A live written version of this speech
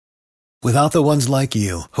Without the ones like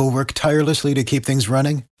you, who work tirelessly to keep things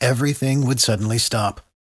running, everything would suddenly stop.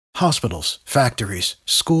 Hospitals, factories,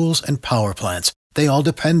 schools, and power plants, they all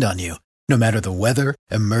depend on you. No matter the weather,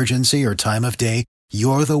 emergency, or time of day,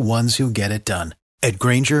 you're the ones who get it done. At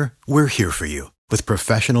Grainger, we're here for you with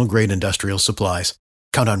professional-grade industrial supplies.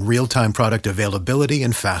 Count on real-time product availability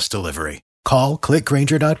and fast delivery. Call,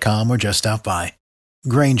 clickgrainger.com, or just stop by.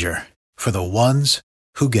 Grainger, for the ones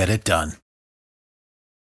who get it done.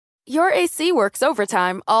 Your AC works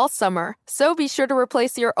overtime all summer, so be sure to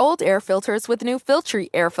replace your old air filters with new Filtry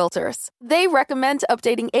air filters. They recommend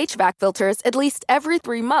updating HVAC filters at least every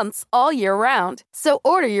 3 months all year round. So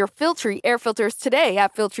order your Filtry air filters today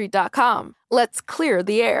at Filtry.com. Let's clear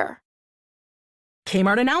the air.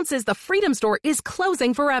 Kmart announces the Freedom Store is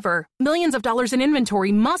closing forever. Millions of dollars in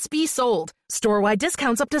inventory must be sold. Store-wide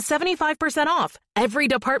discounts up to 75% off. Every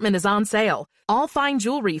department is on sale. All fine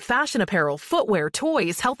jewelry, fashion apparel, footwear,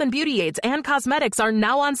 toys, health and beauty aids, and cosmetics are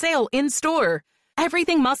now on sale in-store.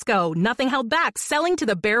 Everything must go, nothing held back, selling to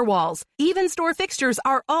the bare walls. Even store fixtures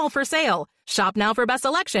are all for sale. Shop now for best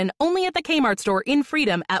selection only at the Kmart store in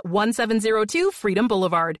Freedom at 1702 Freedom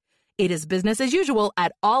Boulevard. It is business as usual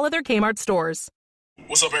at all other Kmart stores.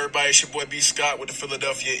 What's up, everybody? It's your boy B. Scott with the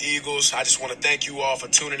Philadelphia Eagles. I just want to thank you all for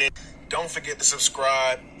tuning in. Don't forget to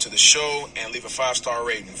subscribe to the show and leave a 5-star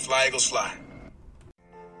rating. Fly, Eagles, fly.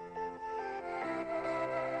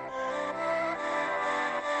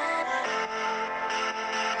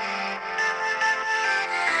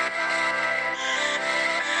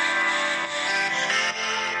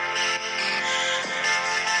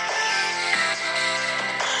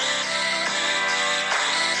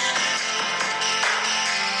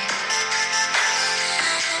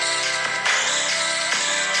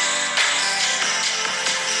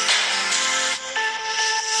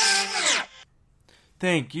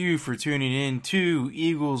 Thank you for tuning in to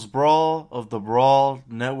Eagles Brawl of the Brawl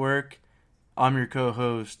Network. I'm your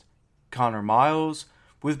co-host, Connor Miles.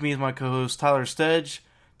 With me is my co-host, Tyler Stedge.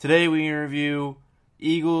 Today we interview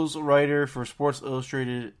Eagles writer for Sports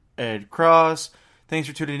Illustrated, Ed Cross. Thanks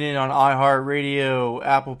for tuning in on iHeartRadio,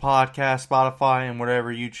 Apple Podcasts, Spotify, and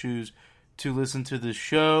whatever you choose to listen to the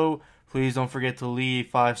show. Please don't forget to leave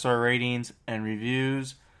 5-star ratings and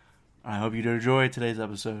reviews. I hope you enjoy today's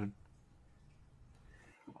episode.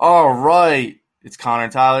 All right, it's Connor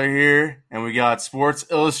and Tyler here, and we got Sports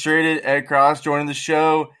Illustrated, Ed Cross, joining the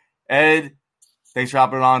show. Ed, thanks for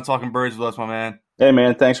hopping on Talking Birds with us, my man. Hey,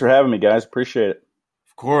 man, thanks for having me, guys. Appreciate it.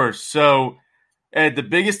 Of course. So, Ed, the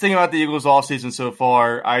biggest thing about the Eagles offseason so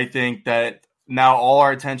far, I think that now all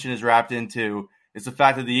our attention is wrapped into, is the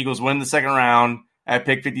fact that the Eagles win the second round at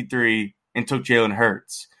pick 53 and took Jalen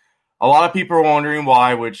Hurts. A lot of people are wondering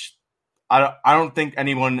why, which I don't think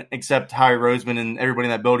anyone except Howie Roseman and everybody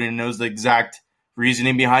in that building knows the exact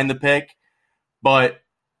reasoning behind the pick. But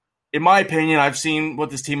in my opinion, I've seen what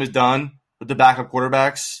this team has done with the backup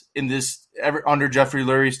quarterbacks in this under Jeffrey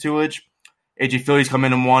Lurie's tutelage. A.J. Philly's come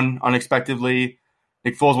in and won unexpectedly.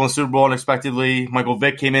 Nick Foles won the Super Bowl unexpectedly. Michael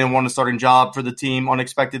Vick came in and won a starting job for the team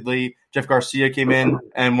unexpectedly. Jeff Garcia came in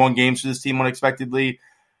and won games for this team unexpectedly.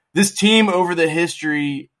 This team over the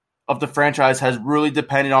history of the franchise has really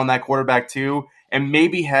depended on that quarterback too, and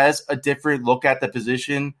maybe has a different look at the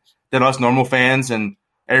position than us normal fans and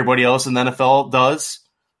everybody else in the NFL does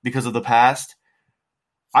because of the past.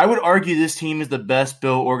 I would argue this team is the best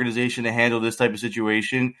built organization to handle this type of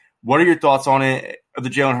situation. What are your thoughts on it, of the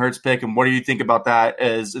Jalen Hurts pick, and what do you think about that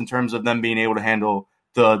as in terms of them being able to handle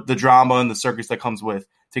the drama and the circus that comes with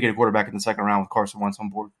taking a quarterback in the second round with Carson Wentz on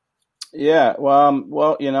board? Yeah,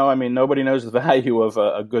 well, nobody knows the value of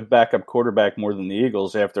a good backup quarterback more than the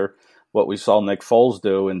Eagles after what we saw Nick Foles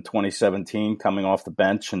do in 2017, coming off the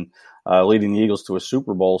bench and leading the Eagles to a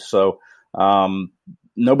Super Bowl. So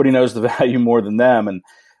nobody knows the value more than them. And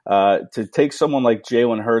to take someone like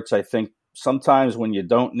Jalen Hurts, I think sometimes when you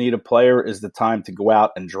don't need a player is the time to go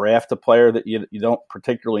out and draft a player that you don't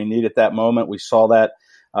particularly need at that moment. We saw that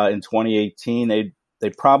in 2018. They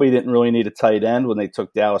probably didn't really need a tight end when they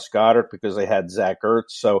took Dallas Goedert because they had Zach Ertz.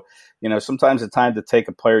 So, sometimes the time to take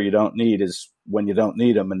a player you don't need is when you don't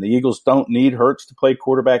need him. And the Eagles don't need Hurts to play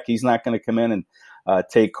quarterback. He's not going to come in and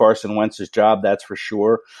take Carson Wentz's job, that's for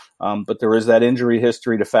sure. But there is that injury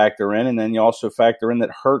history to factor in. And then you also factor in that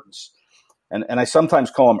Hurts, and I sometimes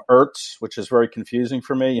call him Ertz, which is very confusing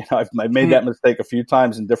for me. I've made that mistake a few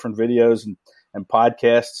times in different videos and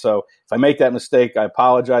podcasts. So if I make that mistake, I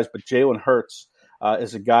apologize. But Jalen Hurts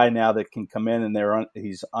is a guy now that can come in and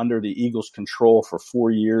he's under the Eagles' control for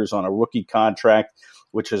 4 years on a rookie contract,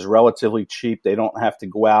 which is relatively cheap. They don't have to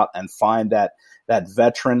go out and find that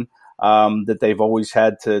veteran that they've always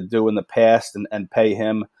had to do in the past and pay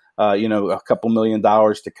him a couple $1 million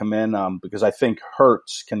to come in because I think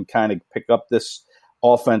Hurts can kind of pick up this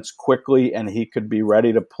offense quickly, and he could be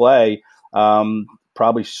ready to play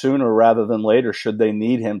probably sooner rather than later should they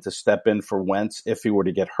need him to step in for Wentz if he were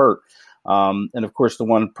to get hurt. And, of course, the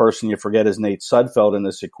one person you forget is Nate Sudfeld in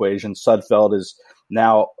this equation. Sudfeld is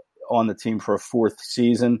now on the team for a fourth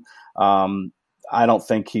season. I don't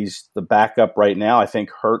think he's the backup right now. I think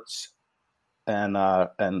Hurts and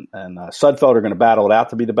Sudfeld are going to battle it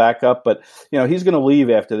out to be the backup. But, he's going to leave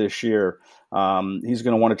after this year. He's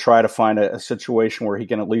going to want to try to find a situation where he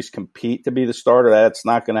can at least compete to be the starter. That's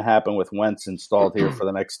not going to happen with Wentz installed here for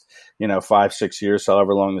the next, 5-6 years,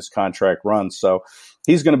 however long this contract runs. So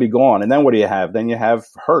he's going to be gone. And then what do you have? Then you have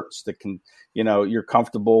Hurts that can, you're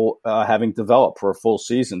comfortable having developed for a full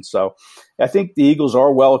season. So I think the Eagles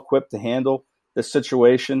are well equipped to handle this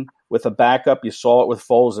situation with a backup. You saw it with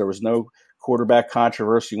Foles. There was no quarterback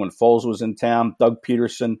controversy when Foles was in town. Doug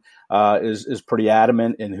Peterson is pretty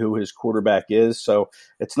adamant in who his quarterback is. So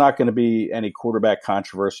it's not going to be any quarterback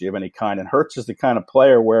controversy of any kind. And Hurts is the kind of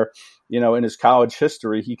player where, in his college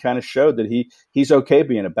history, he kind of showed that he's okay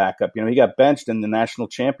being a backup. He got benched in the national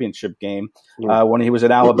championship game when he was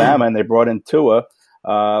at Alabama, and they brought in Tua,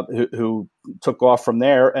 who took off from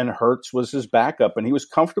there, and Hurts was his backup, and he was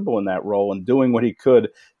comfortable in that role and doing what he could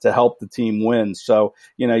to help the team win. So,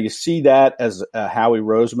 you see that as Howie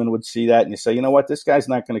Roseman would see that, and you say, this guy's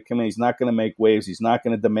not going to come in. He's not going to make waves. He's not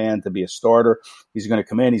going to demand to be a starter. He's going to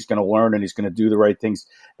come in. He's going to learn, and he's going to do the right things.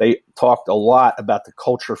 They talked a lot about the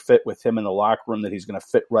culture fit with him in the locker room, that he's going to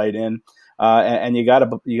fit right in. And you got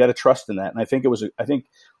to trust in that. And I think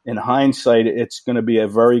in hindsight, it's going to be a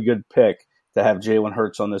very good pick to have Jalen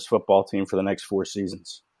Hurts on this football team for the next 4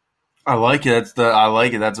 seasons. I like it. I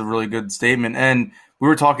like it. That's a really good statement. And we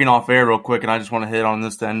were talking off air real quick, and I just want to hit on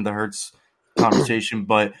this to end the Hurts conversation.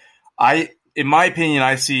 But in my opinion,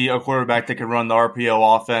 I see a quarterback that can run the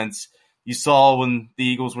RPO offense. You saw when the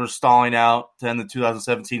Eagles were stalling out to end the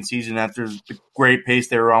 2017 season after the great pace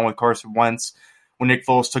they were on with Carson Wentz when Nick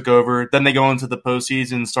Foles took over. Then they go into the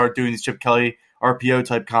postseason and start doing these Chip Kelly RPO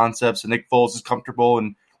type concepts, and Nick Foles is comfortable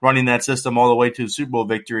and running that system all the way to a Super Bowl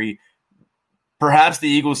victory. Perhaps the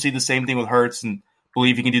Eagles see the same thing with Hurts and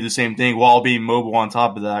believe he can do the same thing while being mobile on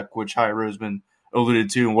top of that, which Howie Roseman alluded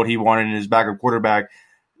to and what he wanted in his backup quarterback.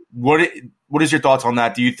 What is your thoughts on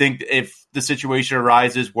that? Do you think if the situation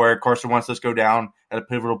arises where Carson Wentz does go down at a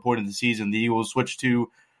pivotal point in the season, the Eagles switch to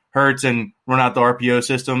Hurts and run out the RPO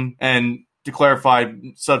system? And to clarify,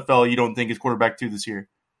 Sudfeld, you don't think is quarterback 2 this year?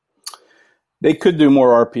 They could do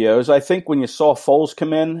more RPOs. I think when you saw Foles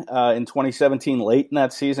come in 2017, late in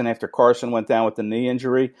that season after Carson went down with the knee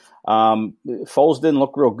injury, Foles didn't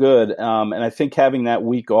look real good. And I think having that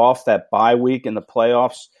week off, that bye week in the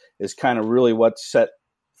playoffs, is kind of really what set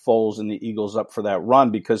Foles and the Eagles up for that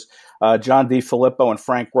run, because John DeFilippo and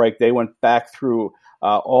Frank Reich, they went back through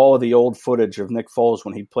all of the old footage of Nick Foles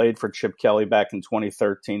when he played for Chip Kelly back in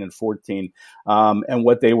 2013 and 14, and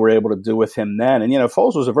what they were able to do with him then. And,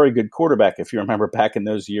 Foles was a very good quarterback, if you remember back in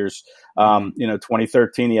those years.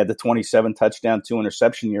 2013, he had the 27 touchdown, 2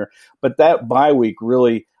 interception year. But that bye week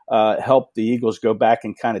really helped the Eagles go back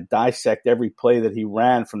and kind of dissect every play that he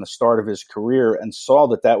ran from the start of his career and saw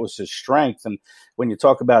that was his strength. And when you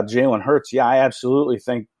talk about Jalen Hurts, I absolutely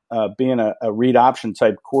think being a read option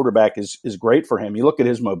type quarterback is great for him. You look at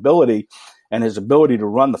his mobility and his ability to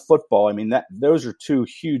run the football. I mean, those are 2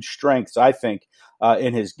 huge strengths, I think,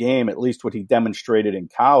 in his game, at least what he demonstrated in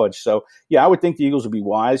college. So, I would think the Eagles would be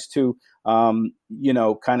wise to, kind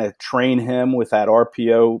of train him with that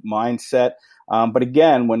RPO mindset. But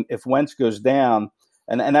again, if Wentz goes down,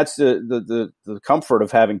 and that's the comfort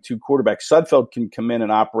of having 2 quarterbacks, Sudfeld can come in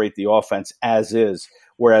and operate the offense as is,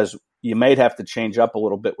 whereas you may have to change up a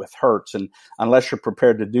little bit with Hurts. And unless you're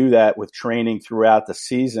prepared to do that with training throughout the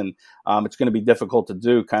season, it's going to be difficult to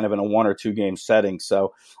do kind of in a 1 or 2 game setting.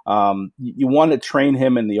 So you want to train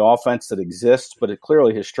him in the offense that exists, but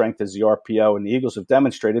clearly his strength is the RPO, and the Eagles have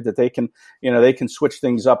demonstrated that they can switch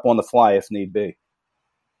things up on the fly if need be.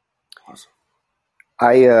 Awesome.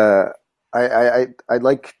 I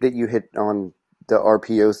like that you hit on the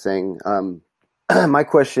RPO thing. My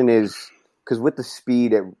question is, because with the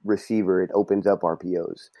speed at receiver, it opens up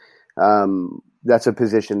RPOs. That's a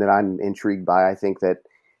position that I'm intrigued by. I think that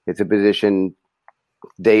it's a position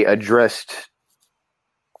they addressed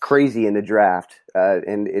crazy in the draft,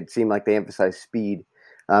 and it seemed like they emphasized speed.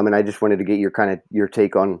 And I just wanted to get your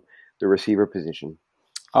take on the receiver position.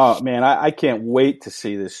 Oh man, I can't wait to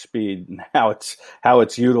see this speed and how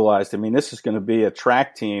it's utilized. I mean, this is going to be a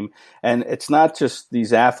track team, and it's not just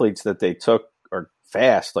these athletes that they took or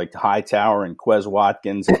fast, like Hightower and Quez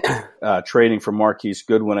Watkins, trading for Marquise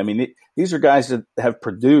Goodwin. I mean, these are guys that have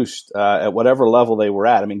produced at whatever level they were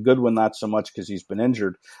at. I mean, Goodwin not so much because he's been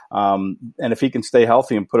injured. And if he can stay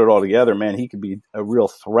healthy and put it all together, man, he could be a real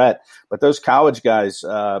threat. But those college guys,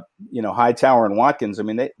 Hightower and Watkins, I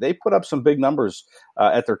mean, they put up some big numbers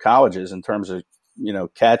at their colleges in terms of,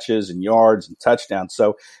 catches and yards and touchdowns.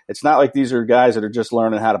 So it's not like these are guys that are just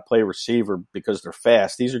learning how to play receiver because they're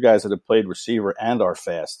fast. These are guys that have played receiver and are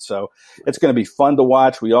fast. So it's going to be fun to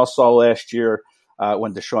watch. We all saw last year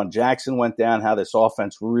when Deshaun Jackson went down, how this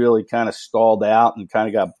offense really kind of stalled out and kind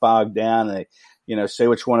of got bogged down. And they, say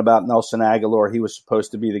what you want about Nelson Aguilar. He was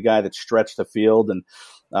supposed to be the guy that stretched the field and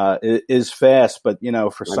is fast, but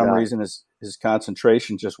for some reason his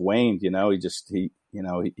concentration just waned. He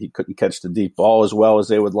couldn't catch the deep ball as well as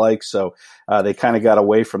they would like. So they kind of got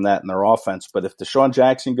away from that in their offense. But if Deshaun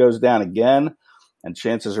Jackson goes down again, and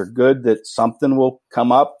chances are good that something will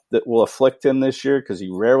come up that will afflict him this year because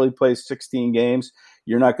he rarely plays 16 games,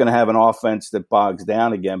 you're not going to have an offense that bogs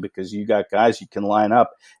down again because you got guys you can line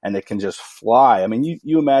up and they can just fly. I mean,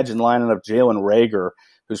 you imagine lining up Jalen Reagor,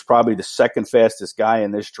 who's probably the second fastest guy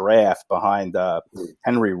in this draft behind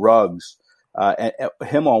Henry Ruggs, and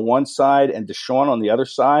him on one side and Deshaun on the other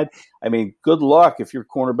side. I mean, good luck if you're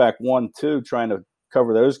cornerback 1-2 trying to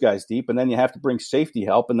cover those guys deep, and then you have to bring safety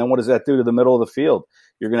help. And then what does that do to the middle of the field?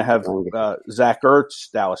 You're going to have Zach Ertz,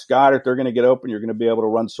 Dallas Goedert. They're going to get open. You're going to be able to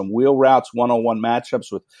run some wheel routes, one-on-one matchups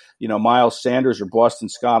with, Miles Sanders or Boston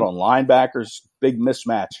Scott on linebackers. Big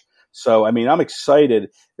mismatch. So, I mean, I'm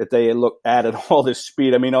excited that they added all this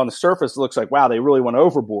speed. I mean, on the surface, it looks like, wow, they really went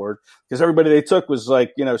overboard because everybody they took was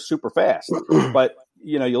like, super fast. But,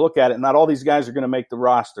 you look at it, not all these guys are going to make the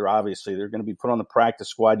roster, obviously. They're going to be put on the practice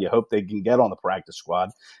squad. You hope they can get on the practice squad,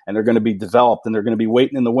 and they're going to be developed, and they're going to be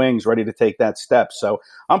waiting in the wings ready to take that step. So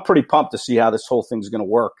I'm pretty pumped to see how this whole thing's going to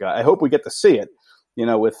work. I hope we get to see it.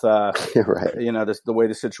 With right. The way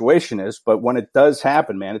the situation is, but when it does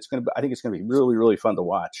happen, man, I think it's gonna be really, really fun to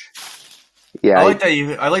watch. Yeah, I like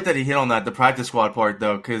that you hit on that, the practice squad part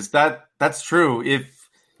though, because that's true. If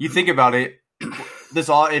you think about it, who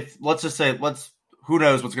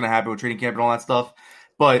knows what's gonna happen with training camp and all that stuff,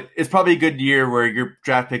 but it's probably a good year where your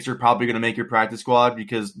draft picks are probably gonna make your practice squad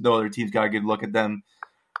because no other team's got a good look at them.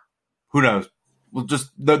 Who knows? Well,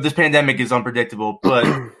 just this pandemic is unpredictable, but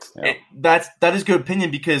that is good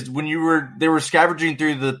opinion because when they were scavenging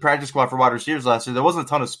through the practice squad for wide receivers last year, there wasn't a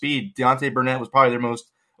ton of speed. Deontay Burnett was probably their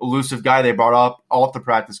most elusive guy they brought up off the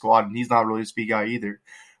practice squad, and he's not really a speed guy either.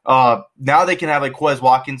 Now they can have like Quez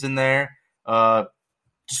Watkins in there.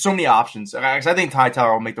 Just so many options. I think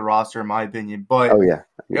Hightower will make the roster in my opinion, but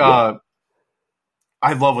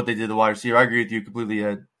I love what they did to the wide receiver. I agree with you completely,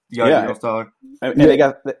 Ed. And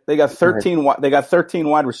they got 13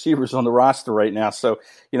 wide receivers on the roster right now. So,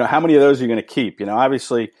 how many of those are you going to keep?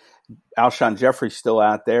 Obviously Alshon Jeffrey's still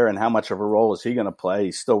out there, and how much of a role is he going to play?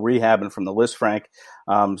 He's still rehabbing from the Lisfranc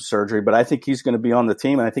surgery, but I think he's going to be on the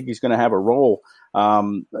team, and I think he's going to have a role, at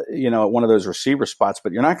one of those receiver spots.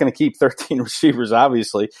 But you're not going to keep 13 receivers,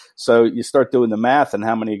 obviously. So you start doing the math, and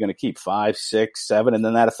how many are you going to keep? 5, 6, 7, and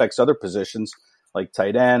then that affects other positions like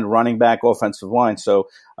tight end, running back, offensive line. So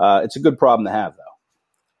it's a good problem to have,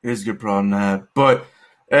 though. It is a good problem to have. But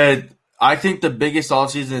I think the biggest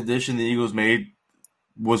offseason addition the Eagles made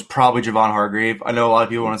was probably Javon Hargrave. I know a lot of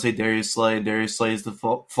people want to say Darius Slay. Darius Slay is the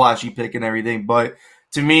flashy pick and everything. But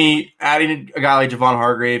to me, adding a guy like Javon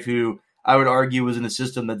Hargrave, who I would argue was in a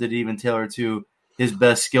system that didn't even tailor to his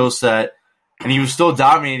best skill set, and he was still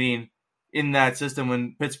dominating in that system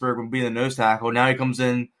when Pittsburgh would be the nose tackle. Now he comes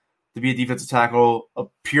in to be a defensive tackle, a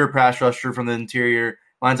pure pass rusher from the interior,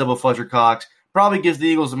 lines up with Fletcher Cox. Probably gives the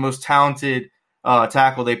Eagles the most talented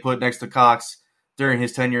tackle they put next to Cox during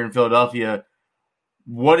his tenure in Philadelphia.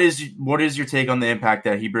 What is your take on the impact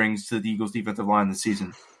that he brings to the Eagles defensive line this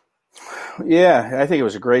season? Yeah, I think it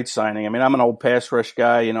was a great signing. I mean, I'm an old pass rush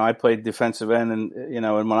guy. I played defensive end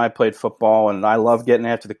and when I played football, and I love getting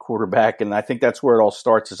after the quarterback. And I think that's where it all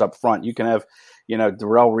starts, is up front. You can have,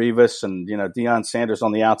 Darrelle Revis and, Deion Sanders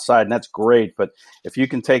on the outside, and that's great. But if you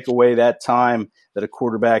can take away that time that a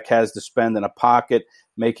quarterback has to spend in a pocket,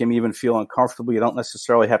 make him even feel uncomfortable, you don't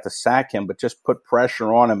necessarily have to sack him, but just put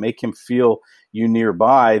pressure on him, make him feel you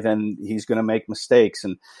nearby, then he's going to make mistakes.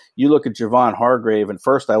 And you look at Javon Hargrave, and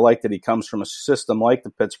first, I like that he comes from a system like the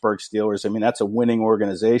Pittsburgh Steelers. I mean, that's a winning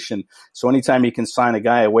organization. So anytime you can sign a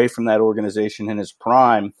guy away from that organization in his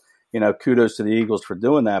prime, kudos to the Eagles for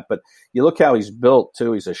doing that. But you look how he's built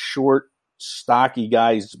too. He's a short, stocky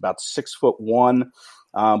guy. He's about 6'1".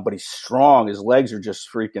 but he's strong. His legs are just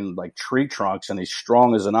freaking like tree trunks, and he's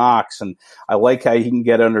strong as an ox. And I like how he can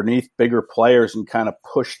get underneath bigger players and kind of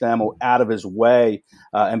push them out of his way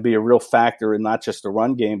and be a real factor in not just the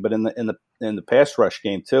run game, but in the pass rush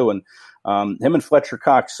game too. And him and Fletcher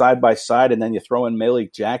Cox side by side, and then you throw in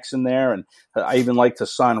Malik Jackson there. And I even like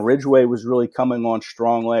Hassan Ridgeway was really coming on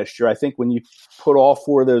strong last year. I think when you put all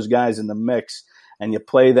four of those guys in the mix and you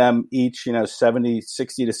play them each, 60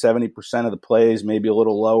 to 70% of the plays, maybe a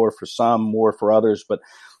little lower for some, more for others. But,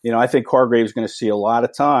 I think Hargrave's going to see a lot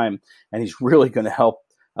of time, and he's really going to help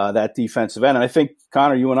that defensive end. And I think,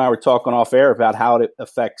 Connor, you and I were talking off air about how it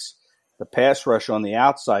affects the pass rush on the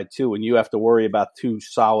outside too, when you have to worry about two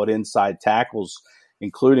solid inside tackles,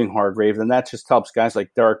 including Hargrave, then that just helps guys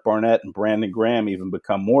like Derek Barnett and Brandon Graham even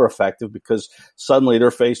become more effective, because suddenly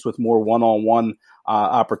they're faced with more one-on-one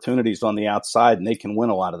opportunities on the outside, and they can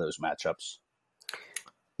win a lot of those matchups.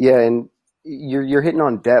 Yeah, and you're hitting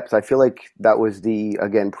on depth. I feel like that was the,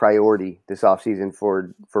 again, priority this offseason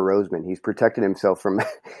for Roseman. He's protected himself from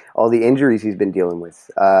all the injuries he's been dealing with.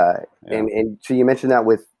 And so you mentioned that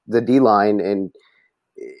with the D-line, and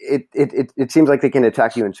it seems like they can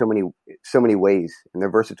attack you in so many ways, and they're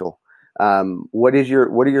versatile. What are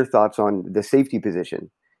your thoughts on the safety position?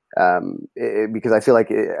 Because I feel like,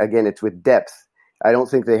 again, it's with depth. I don't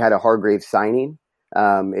think they had a Hargrave signing.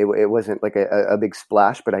 It wasn't like a big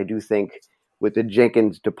splash, but I do think with the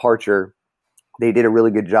Jenkins departure, they did a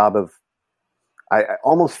really good job of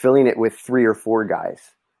almost filling it with 3 or 4 guys.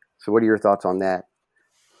 So what are your thoughts on that?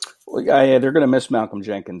 Well, yeah, they're going to miss Malcolm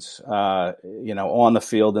Jenkins, on the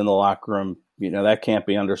field, in the locker room. That can't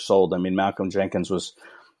be undersold. I mean, Malcolm Jenkins was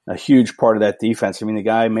a huge part of that defense. I mean, the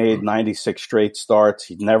guy made 96 straight starts.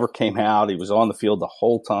 He never came out. He was on the field the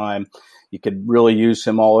whole time. You could really use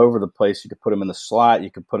him all over the place. You could put him in the slot. You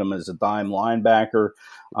could put him as a dime linebacker.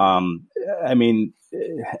 And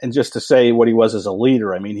just to say what he was as a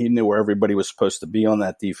leader, I mean, he knew where everybody was supposed to be on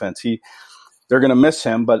that defense. They're going to miss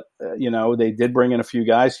him, but, they did bring in a few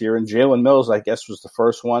guys here. And Jalen Mills, I guess, was the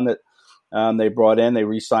first one that they brought in. They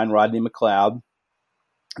re-signed Rodney McLeod.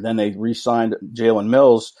 Then they re-signed Jalen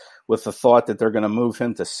Mills with the thought that they're going to move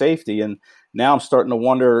him to safety. And now I'm starting to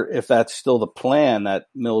wonder if that's still the plan, that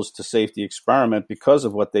Mills to safety experiment, because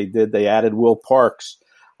of what they did. They added Will Parks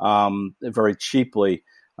very cheaply.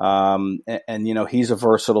 He's a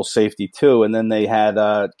versatile safety too. And then they had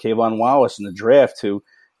Kayvon Wallace in the draft, who,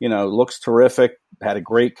 looks terrific, had a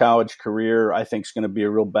great college career. I think is going to be a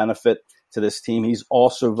real benefit to this team. He's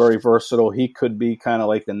also very versatile. He could be kind of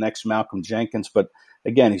like the next Malcolm Jenkins, but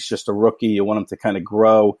again, he's just a rookie. You want him to kind of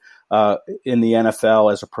grow in the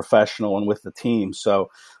NFL as a professional and with the team. So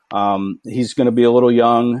he's going to be a little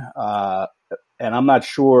young, and I'm not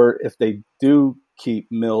sure if they do keep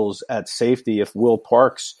Mills at safety, if Will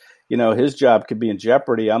Parks, his job could be in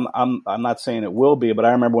jeopardy. I'm not saying it will be, but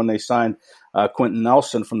I remember when they signed Quentin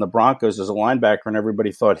Nelson from the Broncos as a linebacker, and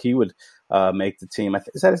everybody thought he would make the team.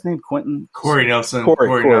 Is that his name, Quentin? Corey Nelson.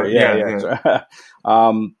 Corey. Yeah.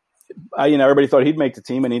 Everybody thought he'd make the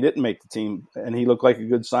team, and he didn't make the team. And he looked like a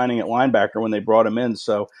good signing at linebacker when they brought him in.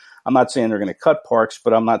 So I'm not saying they're going to cut Parks,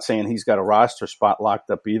 but I'm not saying he's got a roster spot locked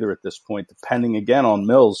up either at this point, depending again on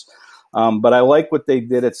Mills. But I like what they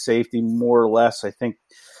did at safety more or less. I think,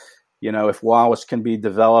 if Wallace can be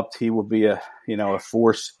developed, he will be a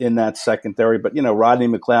force in that secondary. But, Rodney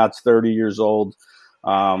McLeod's 30 years old.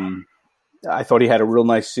 I thought he had a real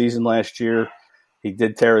nice season last year. He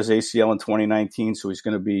did tear his ACL in 2019, so he's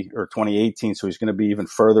going to be, or 2018, so he's going to be even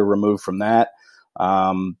further removed from that.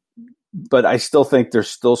 But I still think there's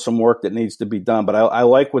still some work that needs to be done. But I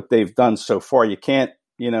like what they've done so far. You can't,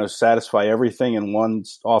 satisfy everything in one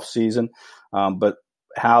off season. But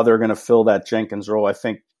how they're going to fill that Jenkins role, I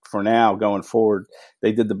think for now going forward,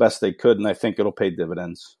 they did the best they could, and I think it'll pay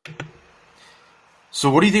dividends.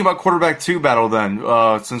 So what do you think about quarterback 2 battle then,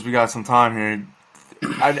 since we got some time here?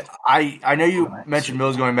 I know you mentioned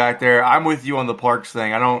Mills going back there. I'm with you on the Parks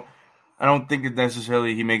thing. I don't think that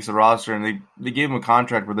necessarily he makes the roster, and they gave him a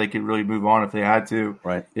contract where they could really move on if they had to.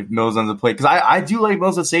 Right. If Mills ends up playing, because I do like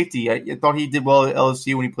Mills at safety. I thought he did well at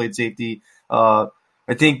LSU when he played safety. I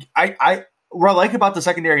think what I like about the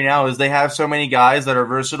secondary now is they have so many guys that are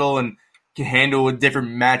versatile and can handle with different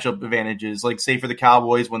matchup advantages. Like say for the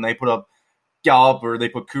Cowboys when they put up Gallup or they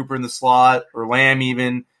put Cooper in the slot or Lamb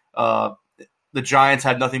even. The Giants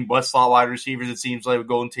had nothing but slot wide receivers, it seems like, with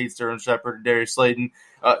Golden Tate, Sterling Shepard, Darius Slayton.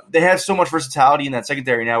 They have so much versatility in that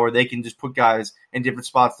secondary now where they can just put guys in different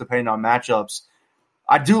spots depending on matchups.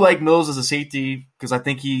 I do like Mills as a safety because I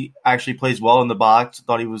think he actually plays well in the box. I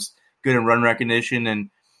thought he was good in run recognition and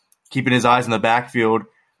keeping his eyes in the backfield.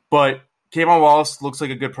 But Kayvon Wallace looks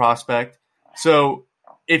like a good prospect. So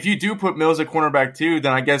if you do put Mills at cornerback too,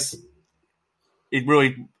 then I guess it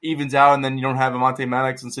really evens out, and then you don't have Avonte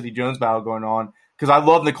Maddox and Sidney Jones battle going on. Because I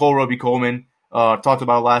love Nicole Roby-Coleman. Talked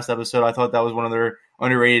about it last episode. I thought that was one of their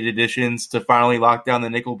underrated additions to finally lock down the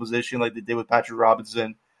nickel position like they did with Patrick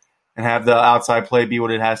Robinson and have the outside play be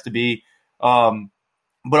what it has to be.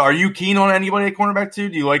 But are you keen on anybody at cornerback too?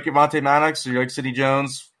 Do you like Avonte Maddox or do you like Sidney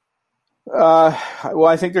Jones? Well,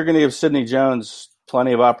 I think they're going to give Sidney Jones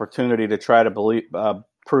plenty of opportunity to try to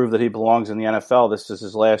prove that he belongs in the NFL. This is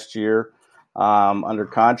his last year under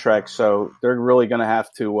contract, so they're really going to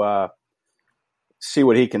have to see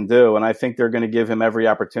what he can do, and I think they're going to give him every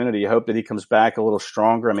opportunity. I hope that he comes back a little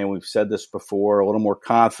stronger. I mean, we've said this before, a little more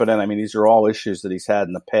confident. I mean, these are all issues that he's had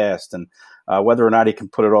in the past, and whether or not he can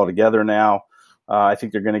put it all together now, I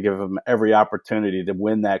think they're going to give him every opportunity to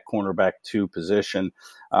win that cornerback 2 position.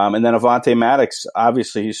 And then Avonte Maddox,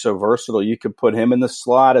 obviously he's so versatile. You could put him in the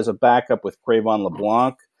slot as a backup with Cravon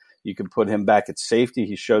LeBlanc. You can put him back at safety.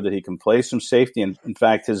 He showed that he can play some safety. And in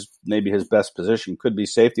fact, maybe his best position could be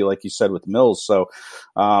safety, like you said, with Mills. So,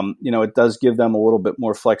 it does give them a little bit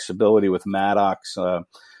more flexibility with Maddox.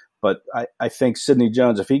 But I think Sidney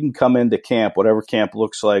Jones, if he can come into camp, whatever camp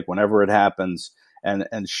looks like, whenever it happens,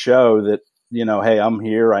 and show that, hey, I'm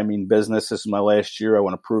here. I mean business. This is my last year. I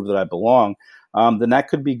want to prove that I belong. Then that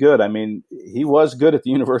could be good. I mean, he was good at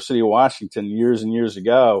the University of Washington years and years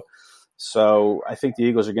ago. So I think the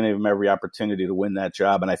Eagles are going to give him every opportunity to win that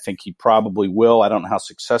job, and I think he probably will. I don't know how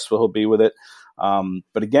successful he'll be with it.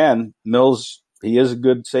 But again, Mills, he is a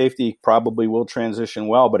good safety, probably will transition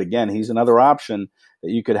well. But again, he's another option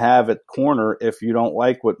that you could have at corner if you don't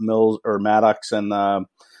like what Mills or Maddox and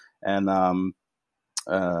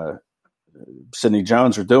Sidney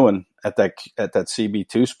Jones are doing at that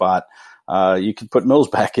CB2 spot. You can put Mills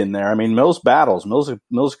back in there. I mean, Mills battles. Mills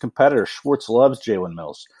a competitor. Schwartz loves Jalen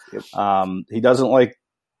Mills. Yep. He doesn't like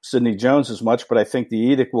Sidney Jones as much, but I think the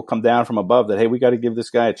edict will come down from above that, hey, we got to give this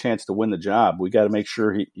guy a chance to win the job. We got to make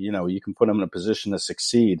sure you can put him in a position to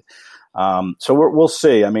succeed. So we'll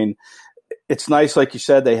see. I mean, it's nice, like you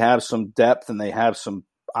said, they have some depth and they have some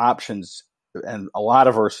options and a lot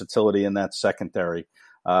of versatility in that secondary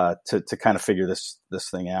to kind of figure this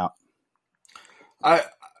thing out. I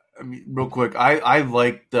mean, real quick, I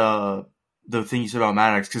like the thing you said about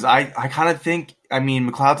Maddox because I kind of think, I mean,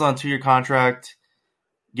 McLeod's on a 2-year contract,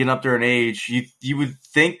 getting up there in age. You would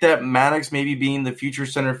think that Maddox maybe being the future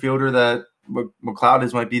center fielder that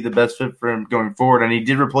McLeod might be the best fit for him going forward, and he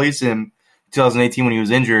did replace him in 2018 when he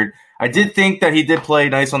was injured. I did think that he did play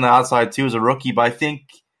nice on the outside too as a rookie, but I think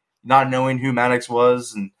not knowing who Maddox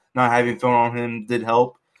was and not having film on him did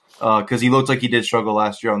help because he looked like he did struggle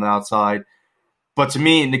last year on the outside. But to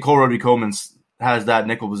me, Nicole Roby-Coleman has that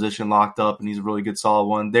nickel position locked up, and he's a really good, solid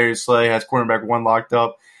one. Darius Slay has cornerback 1 locked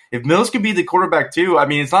up. If Mills could be the quarterback 2, I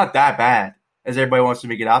mean, it's not that bad as everybody wants to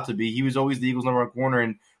make it out to be. He was always the Eagles' number 1 corner,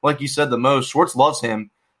 and like you said, the most. Schwartz loves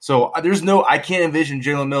him. So I can't envision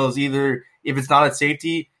Jalen Mills either, if it's not at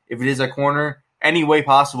safety, if it is at corner, any way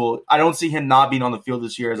possible. I don't see him not being on the field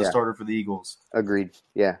this year as a starter for the Eagles. Agreed.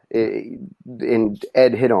 Yeah. And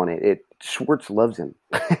Ed hit on it. Schwartz loves him.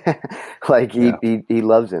 He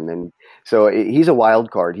loves him. And so he's a wild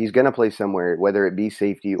card. He's going to play somewhere, whether it be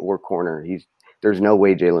safety or corner. There's no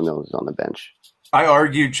way Jalen Mills is on the bench. I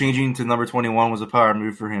argued changing to number 21 was a power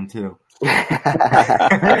move for him too.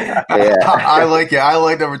 Yeah. I like it. I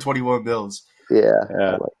like number 21 Mills. Yeah.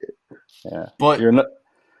 I like it. Yeah. But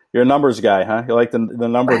you're a numbers guy, huh? You like the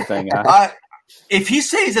number thing, huh? If he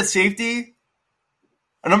stays at safety,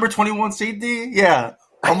 a number 21 safety, yeah,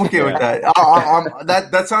 I'm okay with that.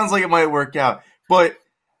 That sounds like it might work out. But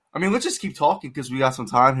I mean, let's just keep talking because we got some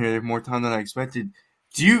time here, more time than I expected.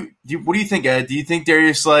 What do you think, Ed? Do you think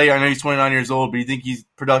Darius Slay? I know he's 29 years old, but do you think he's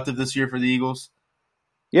productive this year for the Eagles?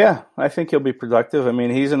 Yeah, I think he'll be productive. I mean,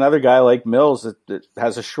 he's another guy like Mills that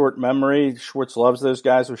has a short memory. Schwartz loves those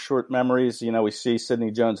guys with short memories. We see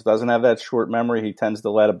Sidney Jones doesn't have that short memory. He tends to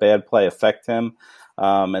let a bad play affect him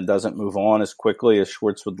and doesn't move on as quickly as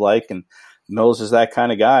Schwartz would like. And Mills is that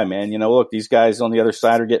kind of guy, man. Look, these guys on the other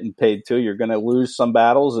side are getting paid too. You're going to lose some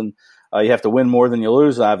battles, and you have to win more than you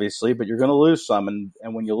lose, obviously, but you're going to lose some.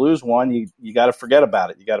 And when you lose one, you got to forget about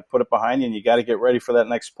it. You got to put it behind you, and you got to get ready for that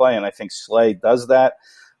next play. And I think Slay does that.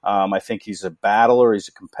 I think he's a battler. He's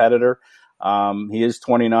a competitor. He is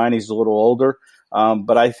 29. He's a little older.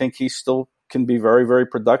 But I think he still can be very, very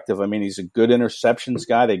productive. I mean, he's a good interceptions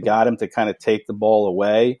guy. They got him to kind of take the ball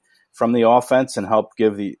away from the offense and help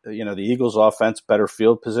give the Eagles offense better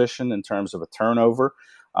field position in terms of a turnover.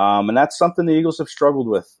 And that's something the Eagles have struggled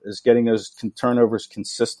with, is getting those turnovers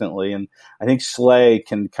consistently. And I think Slay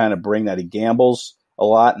can kind of bring that. He gambles a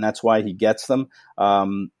lot, and that's why he gets them.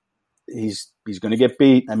 He's going to get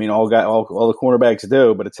beat. I mean, all the cornerbacks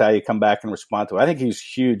do, but it's how you come back and respond to it. I think he's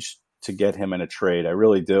huge to get him in a trade. I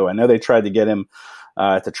really do. I know they tried to get him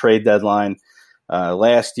at the trade deadline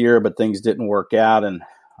last year, but things didn't work out, and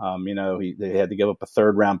they had to give up a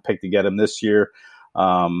 3rd-round pick to get him this year.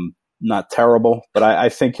 Not terrible, but I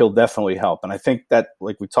think he'll definitely help. And I think that,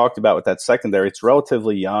 like we talked about with that secondary, it's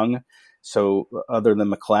relatively young. So other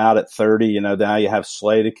than McLeod at 30, now you have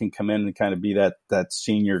Slay that can come in and kind of be that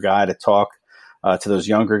senior guy to talk to those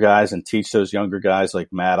younger guys and teach those younger guys like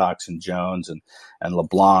Maddox and Jones and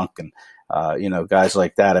LeBlanc and guys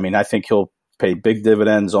like that. I mean, I think he'll pay big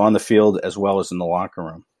dividends on the field as well as in the locker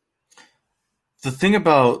room. The thing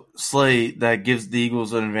about Slay that gives the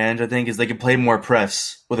Eagles an advantage, I think, is they can play more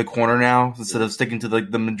press with a corner now instead of sticking to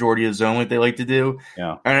the majority of zone like they like to do.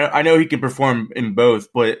 Yeah, and I know he can perform in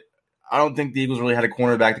both, but I don't think the Eagles really had a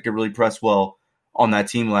cornerback that could really press well on that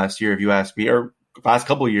team last year, if you ask me, or last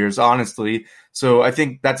couple of years, honestly. So I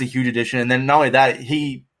think that's a huge addition. And then not only that,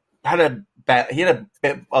 he had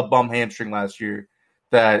a bum hamstring last year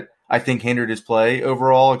that I think hindered his play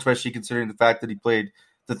overall, especially considering the fact that he played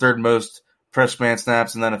the 3rd most press man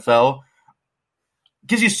snaps in the NFL.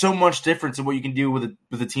 Gives you so much difference in what you can do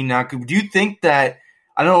with a team now. Do you think that,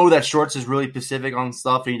 I know that Shorts is really specific on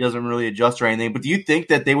stuff and he doesn't really adjust or anything, but do you think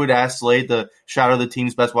that they would ask Slade to shadow the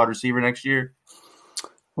team's best wide receiver next year?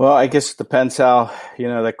 Well, I guess it depends how,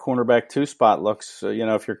 that cornerback 2 spot looks.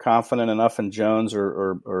 If you're confident enough in Jones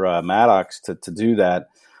or Maddox to do that.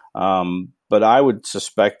 But I would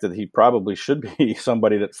suspect that he probably should be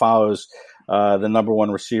somebody that follows the number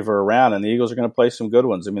 1 receiver around, and the Eagles are going to play some good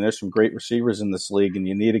ones. I mean, there's some great receivers in this league, and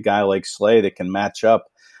you need a guy like Slay that can match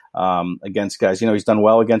up against guys. He's done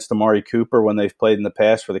well against Amari Cooper when they've played in the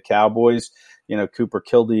past for the Cowboys. Cooper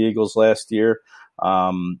killed the Eagles last year.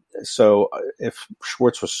 So if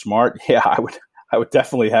Schwartz was smart, I would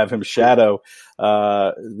definitely have him shadow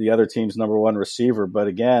the other team's number 1 receiver. But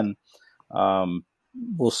again,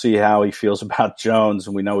 we'll see how he feels about Jones,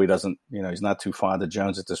 and we know he doesn't. He's not too fond of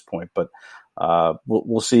Jones at this point, but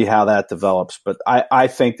we'll see how that develops. But I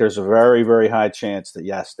think there's a very, very high chance that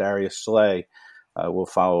yes, Darius Slay will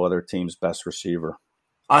follow other teams' best receiver.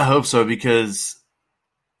 I hope so, because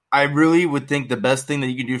I really would think the best thing that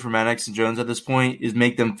you can do for Maddox and Jones at this point is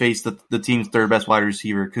make them face the team's 3rd best wide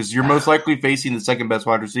receiver, because you're most likely facing the 2nd best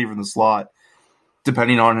wide receiver in the slot,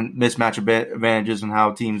 depending on mismatch advantages and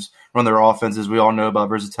how teams run their offenses. We all know about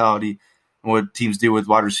versatility and what teams do with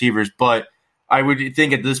wide receivers. But I would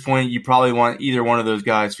think at this point you probably want either one of those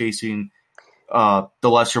guys facing the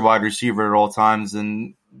lesser wide receiver at all times,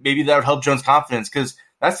 and maybe that would help Jones' confidence, because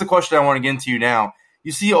that's the question I want to get into now.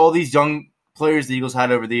 You see all these young players the Eagles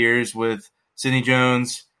had over the years with Sidney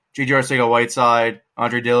Jones, J.J. Arcega-Whiteside,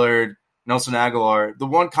 Andre Dillard, Nelson Aguilar. The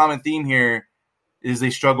one common theme here is they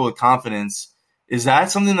struggle with confidence. Is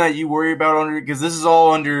that something that you worry about because this is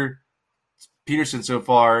all under Peterson so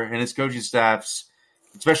far and his coaching staffs,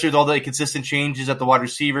 especially with all the consistent changes at the wide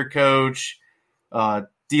receiver coach.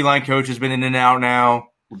 D-line coach has been in and out now,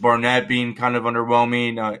 with Barnett being kind of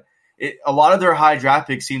underwhelming. A lot of their high draft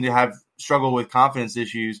picks seem to have struggled with confidence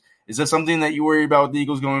issues. Is that something that you worry about with the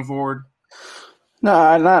Eagles going forward?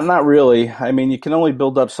 No, not really. I mean, you can only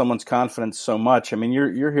build up someone's confidence so much. I mean,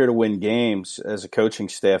 you're here to win games as a coaching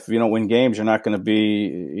staff. If you don't win games, you're not going to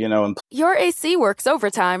be, Your AC works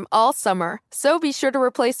overtime all summer, so be sure to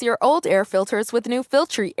replace your old air filters with new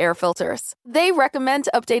Filtrete air filters. They recommend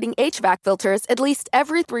updating HVAC filters at least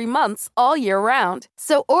every 3 months all year round.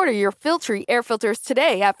 So order your Filtrete air filters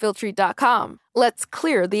today at Filtrete.com. Let's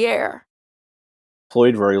clear the air.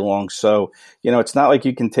 Employed very long. So, it's not like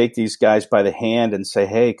you can take these guys by the hand and say,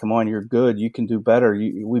 hey, come on, you're good. You can do better.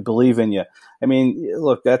 We believe in you. I mean,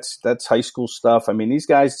 look, that's high school stuff. I mean, these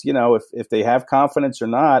guys, if they have confidence or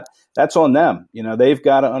not, that's on them. They've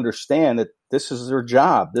got to understand that this is their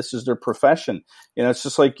job. This is their profession. It's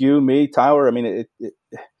just like you, me, Tyler. I mean,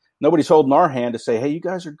 nobody's holding our hand to say, hey, you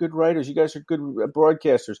guys are good writers. You guys are good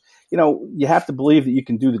broadcasters. You have to believe that you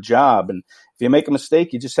can do the job. And if you make a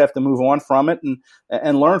mistake, you just have to move on from it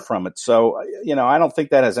and learn from it. So, I don't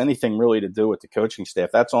think that has anything really to do with the coaching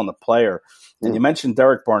staff. That's on the player. And you mentioned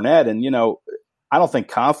Derek Barnett, and, I don't think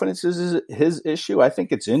confidence is his issue. I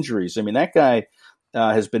think it's injuries. I mean, that guy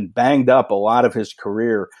has been banged up a lot of his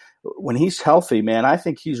career. When he's healthy, man, I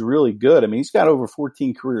think he's really good. I mean, he's got over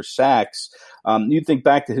 14 career sacks. You think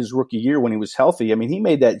back to his rookie year when he was healthy. I mean, he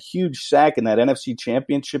made that huge sack in that NFC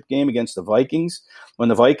Championship game against the Vikings when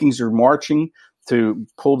the Vikings are marching to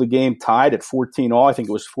pull the game tied at 14-all. I think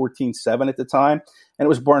it was 14-7 at the time. And it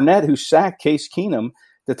was Barnett who sacked Case Keenum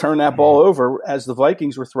to turn that ball over as the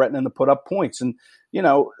Vikings were threatening to put up points. And,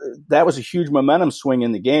 that was a huge momentum swing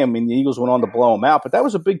in the game. I mean, the Eagles went on to blow them out, but that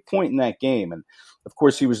was a big point in that game. And, of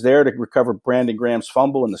course, he was there to recover Brandon Graham's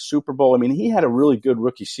fumble in the Super Bowl. I mean, he had a really good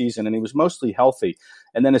rookie season, and he was mostly healthy.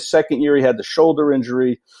 And then his second year, he had the shoulder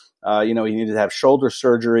injury. He needed to have shoulder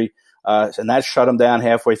surgery, and that shut him down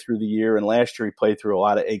halfway through the year. And last year, he played through a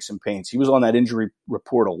lot of aches and pains. He was on that injury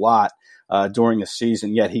report a lot during the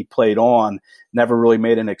season, yet he played on, never really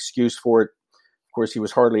made an excuse for it. Of course, he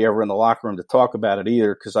was hardly ever in the locker room to talk about it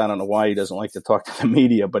either, because I don't know why he doesn't like to talk to the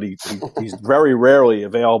media, but he's very rarely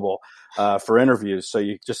available for interviews. So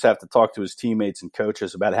you just have to talk to his teammates and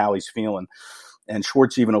coaches about how he's feeling. And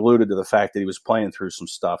Schwartz even alluded to the fact that he was playing through some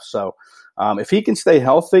stuff. So if he can stay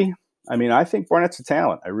healthy, I mean, I think Barnett's a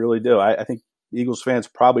talent. I really do. I think Eagles fans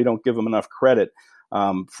probably don't give him enough credit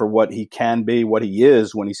for what he can be, what he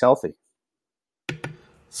is when he's healthy.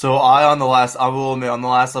 So I will admit, on the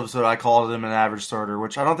last episode, I called him an average starter,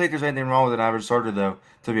 which I don't think there's anything wrong with an average starter, though,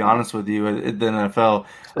 to be honest with you, in the NFL.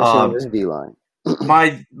 Especially this D-line.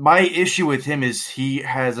 My issue with him is he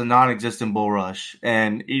has a non-existent bull rush,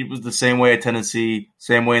 and he was the same way at Tennessee,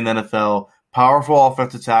 same way in the NFL. Powerful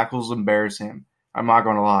offensive tackles embarrass him. I'm not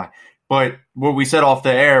going to lie. But what we said off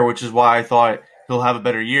the air, which is why I thought he'll have a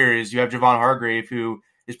better year, is you have Javon Hargrave, who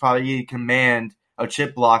is probably in command a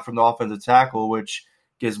chip block from the offensive tackle, which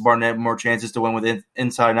gives Barnett more chances to win with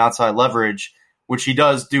inside and outside leverage, which he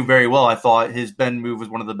does do very well. I thought his bend move was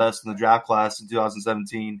one of the best in the draft class in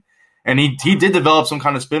 2017. And he did develop some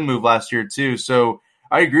kind of spin move last year too. So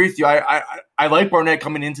I agree with you. I like Barnett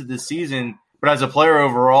coming into this season, but as a player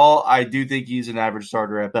overall, I do think he's an average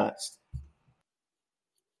starter at best.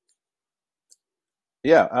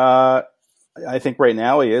 Yeah, I think right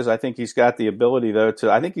now he is. I think he's got the ability, though,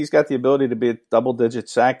 to be a double-digit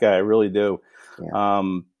sack guy. I really do. Yeah.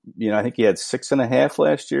 I think he had 6.5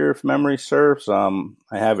 last year, if memory serves. I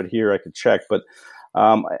have it here. I could check. But,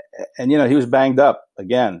 he was banged up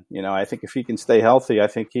again. I think if he can stay healthy, I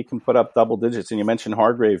think he can put up double digits. And you mentioned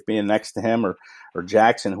Hargrave being next to him or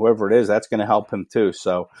Jackson, whoever it is, that's going to help him too.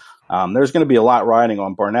 So there's going to be a lot riding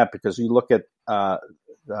on Barnett, because you look at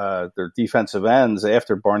their defensive ends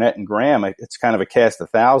after Barnett and Graham, it's kind of a cast of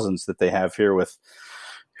thousands that they have here with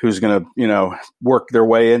who's going to, work their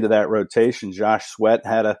way into that rotation. Josh Sweat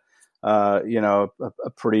had a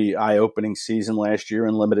pretty eye-opening season last year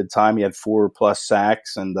in limited time. He had 4+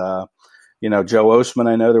 sacks. And, Joe Osman,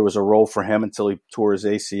 I know there was a role for him until he tore his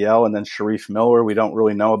ACL. And then Sharif Miller, we don't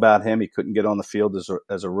really know about him. He couldn't get on the field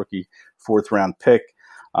as a rookie 4th-round pick.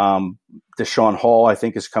 Deshaun Hall, I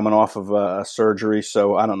think, is coming off of a surgery,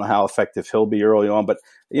 so I don't know how effective he'll be early on. But,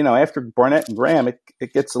 after Barnett and Graham,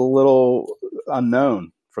 it gets a little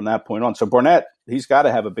unknown from that point on. So Barnett, he's got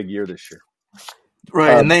to have a big year this year.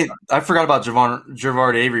 Right, and I forgot about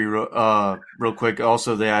Javard Avery real quick.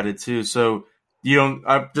 Also, they added too. So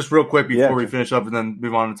just real quick before we finish up and then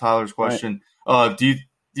move on to Tyler's question. Right. Do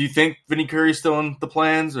you think Vinny Curry's still in the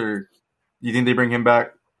plans, or do you think they bring him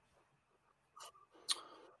back?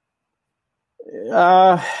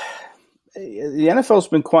 The NFL's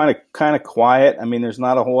been kind of quiet. I mean, there's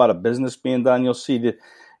not a whole lot of business being done. You'll see the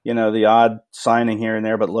odd signing here and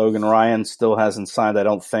there, but Logan Ryan still hasn't signed, I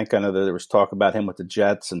don't think. I know that there was talk about him with the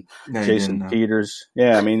Jets and Jason Peters.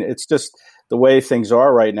 Yeah, I mean, it's just the way things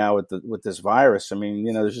are right now with this virus. I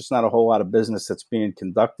mean, there's just not a whole lot of business that's being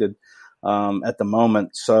conducted at the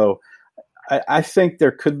moment. So I think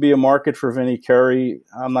there could be a market for Vinny Curry.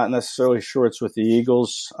 I'm not necessarily sure it's with the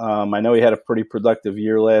Eagles. I know he had a pretty productive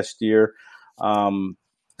year last year.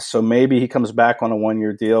 So maybe he comes back on a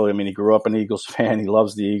 1-year deal. I mean, he grew up an Eagles fan. He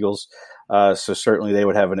loves the Eagles. So certainly they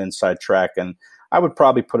would have an inside track. And I would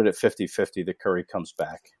probably put it at 50-50 that Curry comes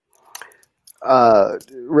back.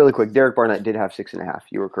 Really quick, Derek Barnett did have 6.5.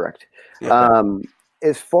 You were correct. Yeah.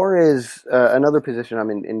 As far as another position I'm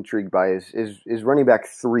intrigued by is running back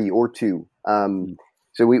 3 or 2.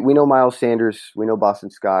 So we know Miles Sanders, we know Boston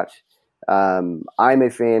Scott. I'm a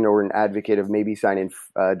fan or an advocate of maybe signing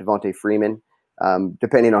Devontae Freeman,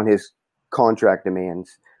 depending on his contract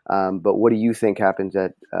demands. But what do you think happens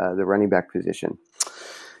at the running back position?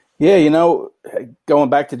 Yeah, going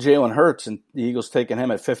back to Jalen Hurts and the Eagles taking him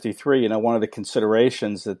at 53, one of the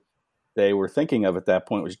considerations that they were thinking of at that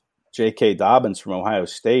point was J.K. Dobbins from Ohio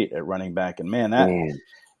State at running back. And man,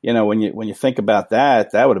 when you think about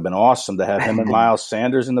that would have been awesome to have him and Miles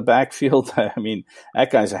Sanders in the backfield. I mean,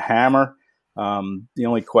 that guy's a hammer. The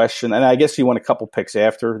only question, and I guess he won a couple picks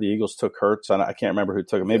after the Eagles took Hurts. I can't remember who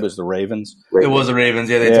took him. Maybe it was the Ravens. It was the Ravens.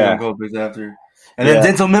 Yeah, they took him a couple picks after. And then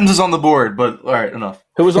Denzel Mims was on the board, but all right, enough.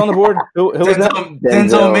 Who was on the board? Who was that?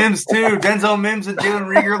 Denzel Mims too. Denzel Mims and Jalen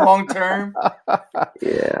Reagor long term.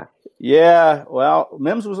 Yeah. Well,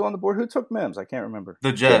 Mims was on the board. Who took Mims? I can't remember.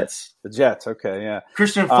 The Jets. The Jets. Okay, yeah.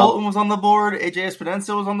 Christian Fulton was on the board. AJ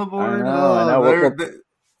Espinosa was on the board. I know.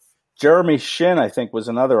 Jeremy Shin, I think, was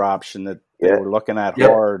another option that they were looking at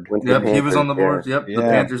hard. Yep, he was on the board. Yep, the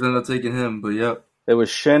Panthers ended up taking him, but yep. It was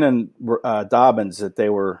Shin and Dobbins that they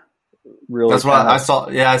were really. That's what I saw.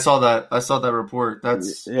 Yeah, I saw that. I saw that report.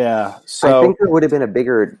 That's So I think there would have been a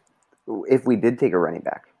bigger if we did take a running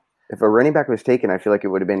back. If a running back was taken, I feel like it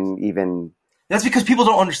would have been even. That's because people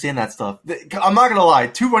don't understand that stuff. I'm not gonna lie.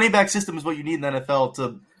 2 running back system is what you need in the NFL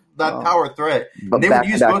to that power threat. But they would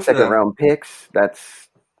use both second round picks. That's.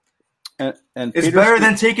 And it's better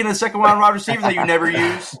than taking a second round wide receiver that you never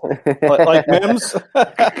use, like Mims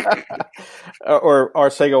or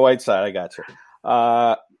Arcega-Whiteside. I got you.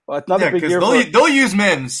 Another big year. They'll use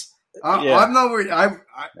Mims. I'm not worried.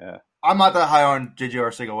 I'm not that high on JJ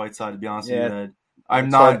Arcega-Whiteside, to be honest with you. I'm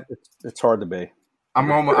not. It's hard to be.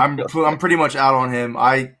 I'm pretty much out on him.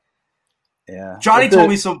 Johnny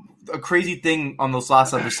told me a crazy thing on this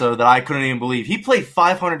last episode that I couldn't even believe. He played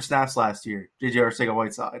 500 snaps last year, JJ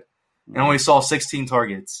Arcega-Whiteside, and only saw 16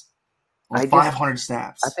 targets on 500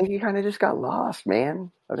 snaps. I think he kind of just got lost,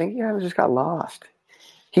 man. I think he kind of just got lost.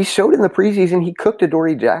 He showed in the preseason he cooked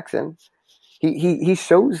Adoree Jackson. He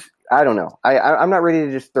shows. I don't know. I'm not ready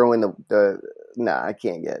to just throw in the. Nah, I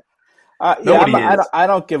can't get. I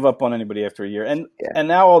don't give up on anybody after a year. And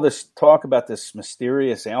now all this talk about this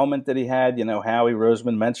mysterious ailment that he had, Howie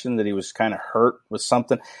Roseman mentioned that he was kind of hurt with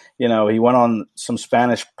something. He went on some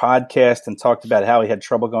Spanish podcast and talked about how he had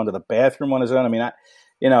trouble going to the bathroom on his own. I mean,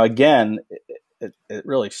 again, it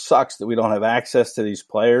really sucks that we don't have access to these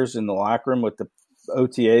players in the locker room with the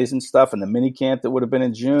OTAs and stuff and the mini camp that would have been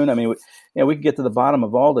in June. I mean, we could get to the bottom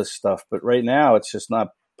of all this stuff, but right now it's just not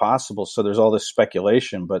possible. So there's all this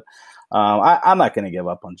speculation, but I'm not going to give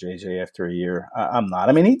up on JJ after a year. I'm not.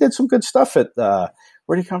 I mean, he did some good stuff at where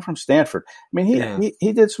did he come from? Stanford. I mean,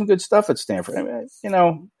 he did some good stuff at Stanford. I mean,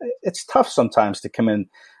 it's tough sometimes to come in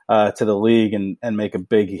to the league and make a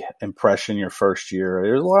big impression your first year.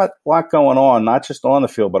 There's a lot going on, not just on the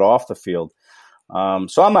field, but off the field.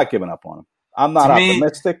 So I'm not giving up on him. I'm not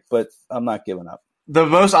optimistic, but I'm not giving up. The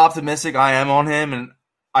most optimistic I am on him, and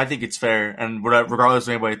I think it's fair, and regardless of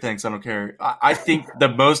anybody thinks, I don't care. I think the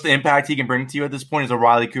most impact he can bring to you at this point is a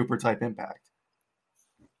Riley Cooper type impact.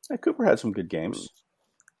 Yeah, Cooper had some good games.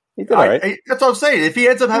 He did all right. That's what I'm saying. If he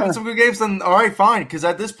ends up having some good games, then all right, fine. Because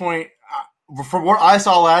at this point, from what I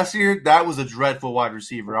saw last year, that was a dreadful wide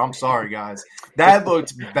receiver. I'm sorry, guys. That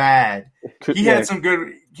looked bad. He had some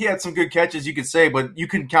good catches, you could say, but you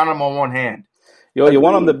can count them on one hand. You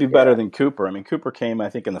want him to be better than Cooper. I mean, Cooper came, I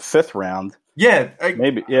think, in the 5th round. Yeah,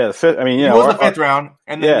 maybe. Yeah, the 5th. I mean, he was the 5th round,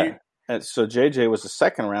 and then and so JJ was the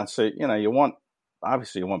 2nd round. So you want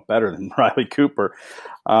better than Riley Cooper,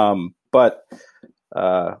 but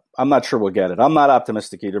I'm not sure we'll get it. I'm not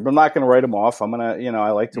optimistic either, but I'm not going to write him off. I'm gonna,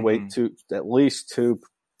 I like to wait at least 2,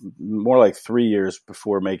 more like 3 years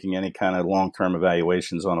before making any kind of long-term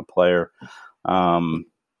evaluations on a player.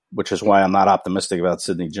 Which is why I'm not optimistic about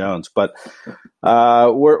Sidney Jones. But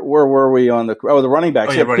where were we on the running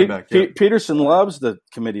backs? Running back. Peterson loves the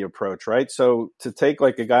committee approach, right? So to take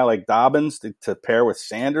like a guy like Dobbins to pair with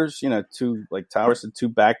Sanders, 2, like Tyler said, 2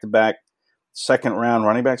 back-to-back 2nd-round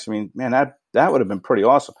running backs. I mean, man, that would have been pretty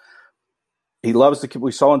awesome. He loves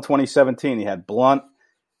we saw in 2017, he had Blunt.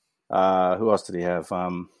 Who else did he have?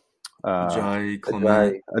 Ajayi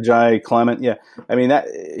Clement. Yeah. I mean,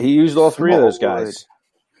 he used all 3 of those guys.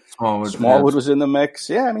 Smallwood was in the mix.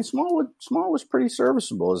 Yeah, I mean, Smallwood was pretty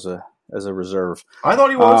serviceable as a reserve. I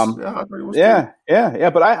thought he was. I thought he was. Yeah.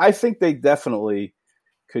 But I think they definitely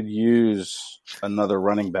could use another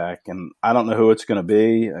running back, and I don't know who it's going to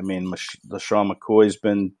be. I mean, LaShawn McCoy's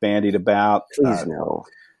been bandied about. Please no.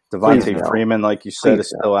 Devontae Freeman, like you said, is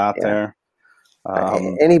still out there.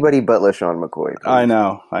 Anybody but LaShawn McCoy. Please. I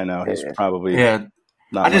know. He's probably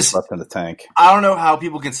not much left in the tank. I don't know how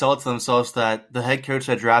people can sell it to themselves that the head coach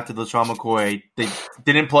that drafted LaShawn McCoy, they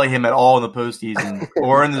didn't play him at all in the postseason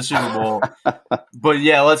or in the Super Bowl. But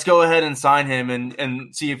yeah, let's go ahead and sign him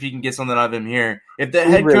and see if he can get something out of him here. If the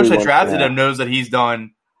head coach that drafted him knows that he's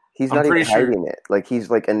done, he's not even hiding it. Like he's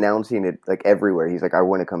like announcing it like everywhere. He's like, I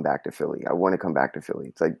want to come back to Philly.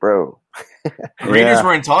 It's like, bro. Raiders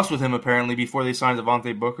were in talks with him apparently before they signed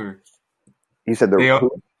Devontae Booker. You said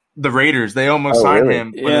the Raiders, they almost signed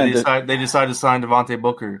him, but they decided to sign Devontae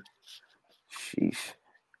Booker. Sheesh.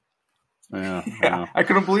 Yeah. I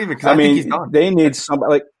couldn't believe it because I think he's done. They need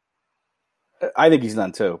somebody like I think he's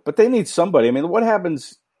done too. But they need somebody. I mean, what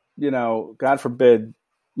happens, God forbid,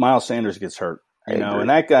 Miles Sanders gets hurt, and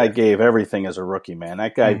that guy gave everything as a rookie, man.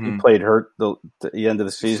 That guy, he played hurt the end of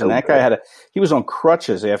the season. That guy he was on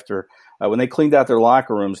crutches after when they cleaned out their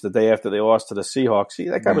locker rooms the day after they lost to the Seahawks.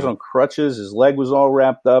 That guy was on crutches. His leg was all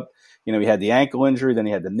wrapped up. He had the ankle injury, then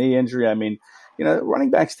he had the knee injury. I mean, running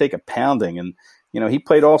backs take a pounding, and he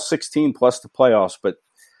played all 16 plus the playoffs, but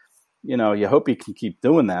you hope he can keep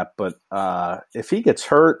doing that. But if he gets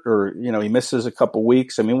hurt or, he misses a couple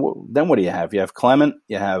weeks, I mean, then what do you have? You have Clement.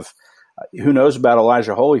 You have who knows about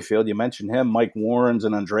Elijah Holyfield. You mentioned him. Mike Warren's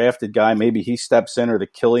an undrafted guy. Maybe he steps in, or the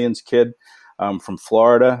Killian's kid from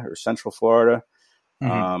Florida or Central Florida.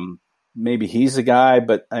 Maybe he's the guy.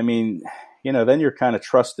 But, I mean, then you're kind of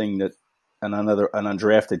trusting that an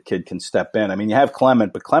undrafted kid can step in. I mean, you have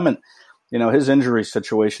Clement, but Clement – his injury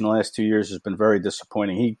situation the last 2 years has been very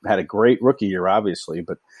disappointing. He had a great rookie year, obviously,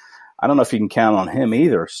 but I don't know if you can count on him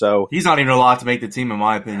either. So he's not even allowed to make the team, in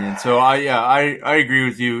my opinion. So I agree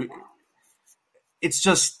with you. It's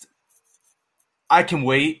just I can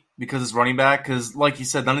wait because it's running back. Because, like you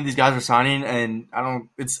said, none of these guys are signing, and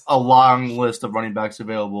it's a long list of running backs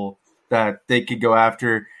available that they could go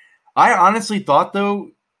after. I honestly thought,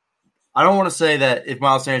 though. I don't want to say that if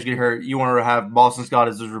Miles Sanders get hurt, you want to have Boston Scott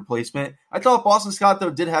as his replacement. I thought Boston Scott, though,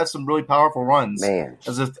 did have some really powerful runs. Man.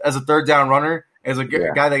 As a third down runner, as a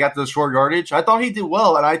guy that got to the short yardage. I thought he did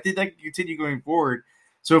well, and I think that can continue going forward.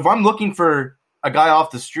 So if I'm looking for a guy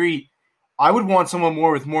off the street, I would want someone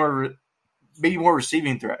with maybe more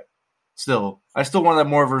receiving threat still. I still want that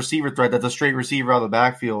more of a receiver threat that's a straight receiver out of the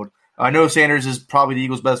backfield. I know Sanders is probably the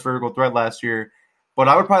Eagles' best vertical threat last year, but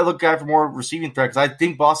I would probably look at for more receiving threat because I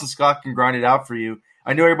think Boston Scott can grind it out for you.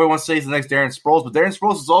 I know everybody wants to say he's the next Darren Sproles, but Darren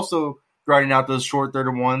Sproles is also grinding out those short third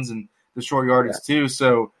and ones and the short yardage too.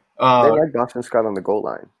 So they like Boston Scott on the goal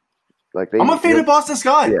line. I'm a fan of Boston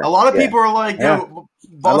Scott. A lot of people are like,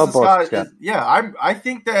 Boston Scott. I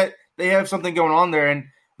think that they have something going on there, and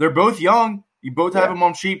they're both young. You both have them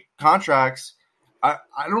on cheap contracts. I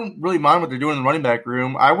don't really mind what they're doing in the running back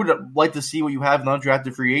room. I would like to see what you have in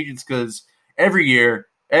undrafted free agents because every year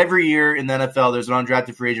in the NFL, there's an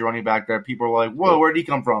undrafted free agent running back that people are like, whoa, where did he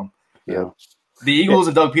come from? Yeah. The Eagles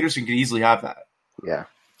and Doug Peterson could easily have that. Yeah.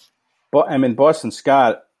 But I mean, Boston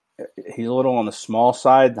Scott, he's a little on the small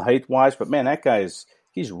side height-wise, but, man, that guy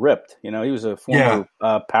he's ripped. He was a former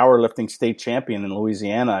powerlifting state champion in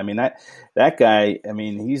Louisiana. I mean, that guy, I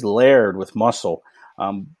mean, he's layered with muscle.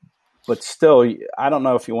 But still, I don't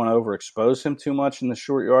know if you want to overexpose him too much in the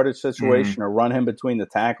short yardage situation or run him between the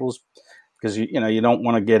tackles because, you don't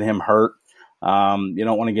want to get him hurt. You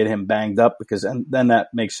don't want to get him banged up because then that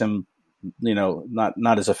makes him,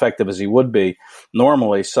 not as effective as he would be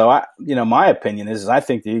normally. So, my opinion is I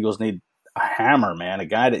think the Eagles need a hammer, man, a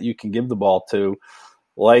guy that you can give the ball to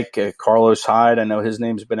like Carlos Hyde. I know his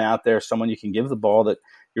name's been out there, someone you can give the ball that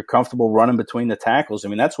you're comfortable running between the tackles. I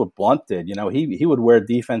mean, that's what Blunt did. He would wear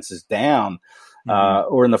defenses down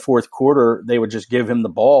or in the fourth quarter, they would just give him the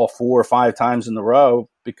ball 4 or 5 times in a row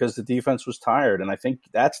because the defense was tired. And I think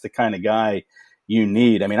that's the kind of guy you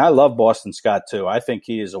need. I mean, I love Boston Scott too. I think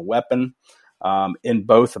he is a weapon in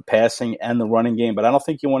both the passing and the running game, but I don't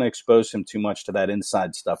think you want to expose him too much to that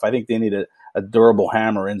inside stuff. I think they need a durable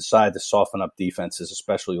hammer inside to soften up defenses,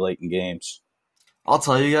 especially late in games. I'll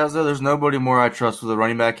tell you guys, though, there's nobody more I trust with the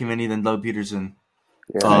running back committee than Doug Peterson.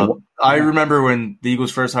 I remember when the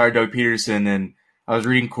Eagles first hired Doug Peterson, and I was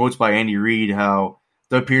reading quotes by Andy Reid how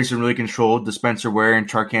Doug Peterson really controlled the Spencer Ware and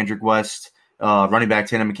Charcandrick West running back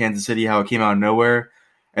tandem in Kansas City, how it came out of nowhere.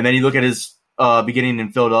 And then you look at his beginning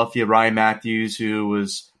in Philadelphia, Ryan Matthews, who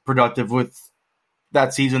was productive with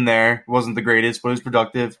that season there. Wasn't the greatest, but he was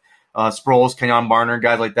productive. Sproles, Kenyon Barner,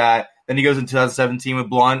 guys like that. Then he goes in 2017 with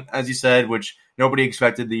Blunt, as you said, which nobody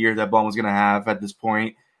expected the year that Blunt was going to have at this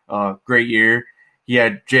point. Great year. He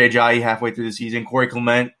had Jay Ajayi halfway through the season. Corey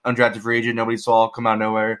Clement, undrafted free agent, nobody saw come out of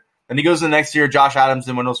nowhere. Then he goes to the next year, Josh Adams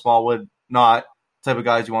and Wendell Smallwood, not the type of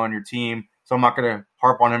guys you want on your team. So I'm not going to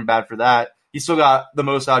harp on him bad for that. He still got the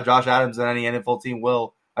most out of Josh Adams than any NFL team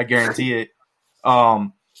will. I guarantee it.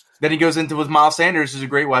 Then he goes into with Miles Sanders, who's a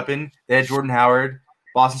great weapon. They had Jordan Howard.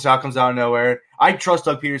 Boston Scott comes out of nowhere. I trust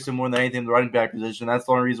Doug Peterson more than anything in the running back position. That's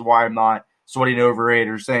the only reason why I'm not sweating over it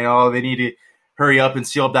or saying, they need to hurry up and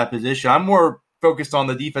seal up that position. I'm more focused on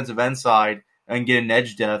the defensive end side and getting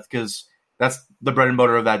edge depth because that's the bread and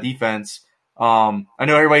butter of that defense. I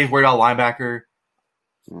know everybody's worried about linebacker.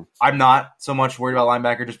 I'm not so much worried about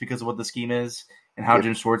linebacker just because of what the scheme is and how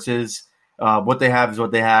Jim Schwartz is. What they have is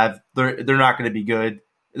what they have. They're not going to be good.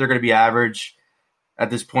 They're going to be average. At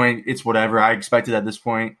this point, it's whatever I expected at this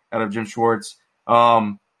point out of Jim Schwartz.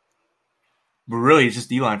 But really, it's just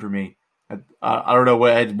D-line for me. I don't know,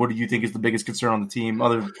 what do you think is the biggest concern on the team?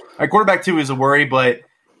 Quarterback 2 is a worry, but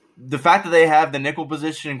the fact that they have the nickel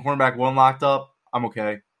position and cornerback 1 locked up, I'm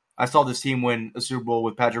okay. I saw this team win a Super Bowl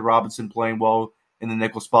with Patrick Robinson playing well in the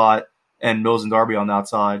nickel spot and Mills and Darby on the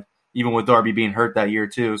outside, even with Darby being hurt that year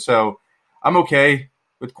too. So I'm okay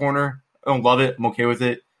with corner. I don't love it. I'm okay with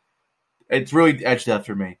it. It's really edge depth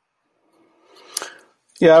for me.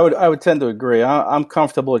 Yeah, I would tend to agree. I'm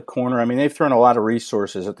comfortable at corner. I mean, they've thrown a lot of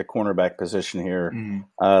resources at the cornerback position here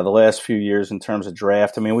the last few years in terms of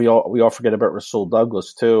draft. I mean, we all forget about Rasul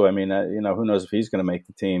Douglas too. I mean, who knows if he's going to make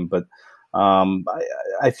the team, but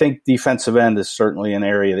I think defensive end is certainly an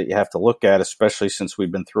area that you have to look at, especially since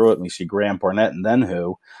we've been through it and we see Graham Barnett and then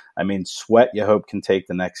who. I mean, Sweat, you hope, can take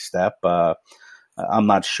the next step. I'm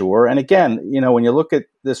not sure. And again, when you look at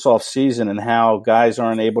this offseason and how guys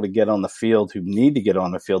aren't able to get on the field who need to get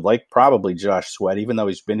on the field, like probably Josh Sweat, even though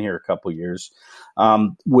he's been here a couple years,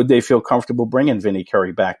 would they feel comfortable bringing Vinny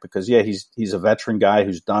Curry back? Because, yeah, he's a veteran guy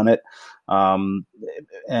who's done it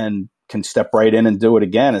and can step right in and do it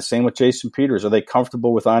again. And same with Jason Peters. Are they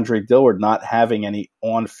comfortable with Andre Dillard not having any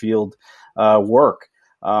on-field work?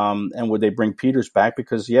 And would they bring Peters back?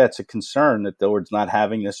 Because, yeah, it's a concern that Dillard's not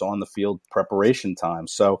having this on the field preparation time.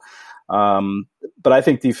 So, but I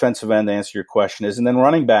think defensive end, to answer your question, is, and then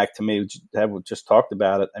running back, to me, we just talked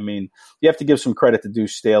about it. I mean, you have to give some credit to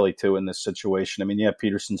Deuce Staley too in this situation. I mean, yeah,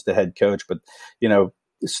 Peterson's the head coach, but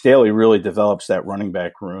Staley really develops that running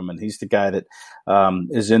back room, and he's the guy that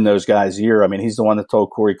is in those guys' ear. I mean, he's the one that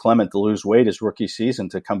told Corey Clement to lose weight his rookie season,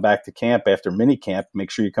 to come back to camp after mini camp,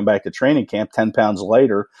 make sure you come back to training camp 10 pounds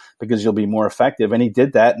lighter because you'll be more effective. And he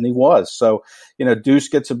did that, and he was. So, Deuce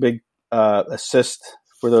gets a big assist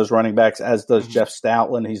for those running backs, as does Jeff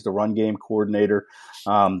Stoutland. He's the run game coordinator,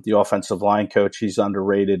 the offensive line coach. He's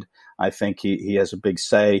underrated. I think he has a big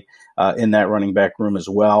say in that running back room as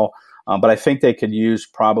well. But I think they could use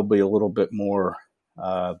probably a little bit more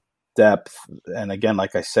depth. And again,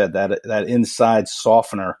 like I said, that inside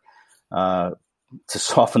softener to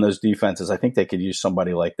soften those defenses, I think they could use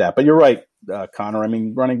somebody like that. But you're right, Connor. I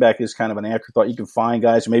mean, running back is kind of an afterthought. You can find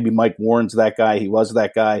guys. Maybe Mike Warren's that guy. He was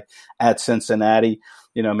that guy at Cincinnati.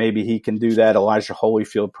 Maybe he can do that. Elijah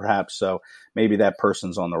Holyfield, perhaps. So maybe that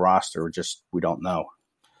person's on the roster. We don't know.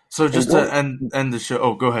 So just to end the show.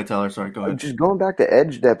 Oh, go ahead, Tyler. Sorry, go ahead. Just going back to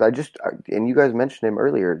edge depth, and you guys mentioned him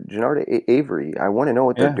earlier, Genard Avery. I want to know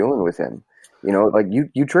what they're doing with him. Like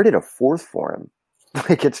you traded a 4th for him.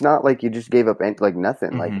 Like, it's not like you just gave up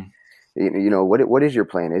nothing. Mm-hmm. Like, what is your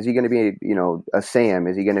plan? Is he going to be a Sam?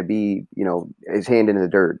 Is he going to be his hand in the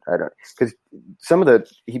dirt? I don't, because some of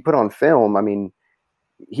he put on film. I mean,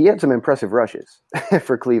 he had some impressive rushes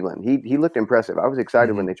for Cleveland. He looked impressive. I was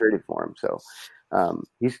excited when they traded for him. So.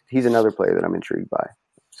 He's another player that I'm intrigued by.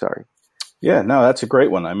 Sorry. Yeah, no, that's a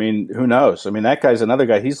great one. I mean, who knows? I mean, that guy's another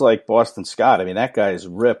guy. He's like Boston Scott. I mean, that guy is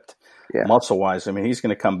ripped muscle-wise. I mean, he's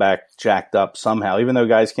going to come back jacked up somehow. Even though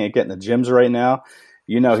guys can't get in the gyms right now,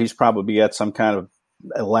 he's probably got some kind of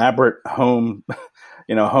elaborate home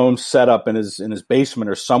setup in his basement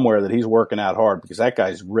or somewhere that he's working out hard, because that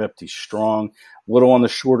guy's ripped. He's strong, a little on the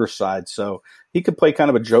shorter side. So he could play kind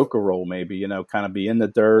of a joker role maybe, kind of be in the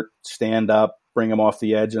dirt, stand up, bring him off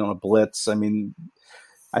the edge on a blitz. I mean,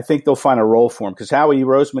 I think they'll find a role for him, because Howie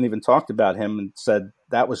Roseman even talked about him and said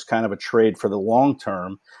that was kind of a trade for the long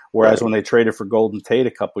term, whereas when they traded for Golden Tate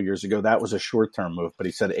a couple years ago, that was a short-term move. But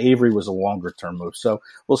he said Avery was a longer-term move. So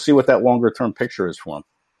we'll see what that longer-term picture is for him.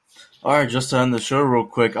 All right, just to end the show real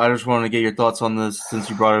quick, I just wanted to get your thoughts on this since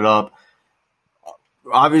you brought it up.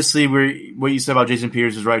 Obviously, what you said about Jason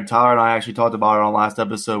Peters is right. Tyler and I actually talked about it on last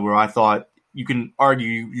episode, where I thought you can argue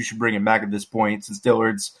you should bring him back at this point, since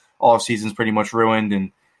Dillard's offseason's pretty much ruined,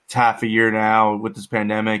 and it's half a year now with this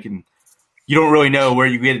pandemic, and you don't really know where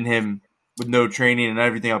you're getting him with no training and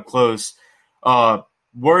everything up close.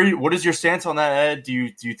 What is your stance on that, Ed? Do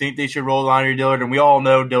you think they should roll Andre Dillard? And we all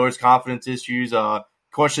know Dillard's confidence issues.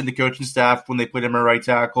 Questioned the coaching staff when they put him at right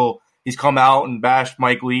tackle. He's come out and bashed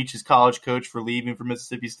Mike Leach, his college coach, for leaving for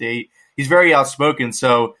Mississippi State. He's very outspoken,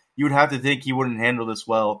 so you would have to think he wouldn't handle this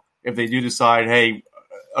well if they do decide, hey,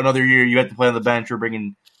 another year you have to play on the bench or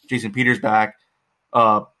bringing Jason Peters back.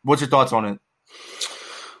 What's your thoughts on it?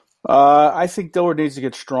 I think Dillard needs to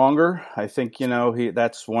get stronger. I think,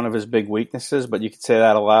 that's one of his big weaknesses, but you could say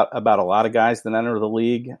that about a lot of guys that enter the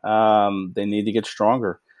league. They need to get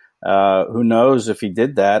stronger. Who knows if he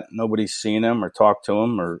did that? Nobody's seen him or talked to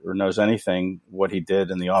him or knows anything what he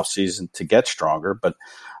did in the offseason to get stronger. But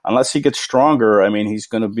unless he gets stronger, I mean, he's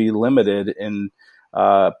going to be limited in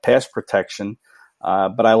pass protection.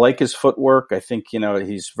 But I like his footwork. I think,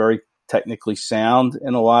 he's very technically sound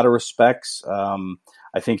in a lot of respects.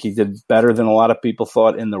 I think he did better than a lot of people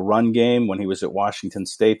thought in the run game when he was at Washington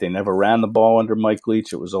State. They never ran the ball under Mike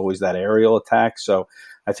Leach. It was always that aerial attack. So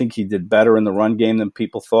I think he did better in the run game than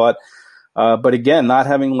people thought. But again, not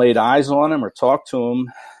having laid eyes on him or talked to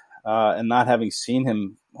him and not having seen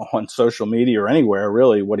him on social media or anywhere,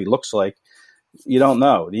 really, what he looks like, you don't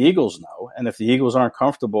know. The Eagles know. And if the Eagles aren't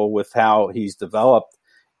comfortable with how he's developed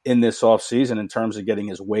in this offseason in terms of getting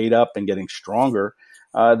his weight up and getting stronger,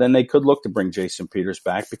 then they could look to bring Jason Peters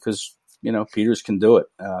back because, Peters can do it.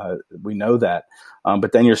 We know that.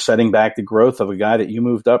 But then you're setting back the growth of a guy that you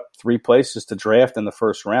moved up 3 places to draft in the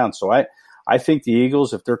first round. So I think the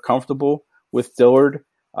Eagles, if they're comfortable with Dillard,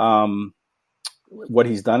 what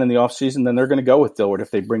he's done in the offseason, then they're going to go with Dillard.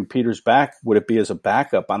 If they bring Peters back, would it be as a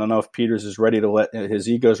backup? I don't know if Peters is ready to his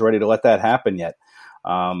ego's ready to let that happen yet.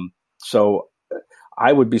 So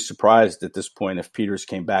I would be surprised at this point if Peters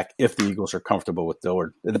came back, if the Eagles are comfortable with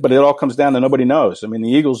Dillard. But it all comes down to nobody knows. I mean,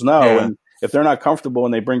 the Eagles know, and if they're not comfortable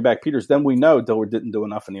and they bring back Peters, then we know Dillard didn't do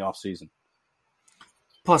enough in the offseason.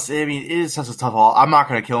 Plus, I mean, it is such a tough haul. I'm not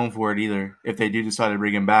going to kill him for it either if they do decide to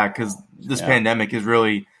bring him back because this pandemic has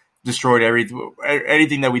really destroyed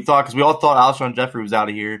anything that we thought, because we all thought Alshon Jeffrey was out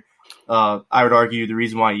of here. I would argue the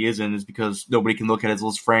reason why he isn't is because nobody can look at his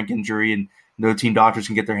Lisfranc injury and no team doctors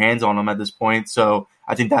can get their hands on him at this point. So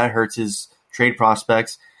I think that hurts his trade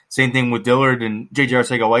prospects. Same thing with Dillard and J.J.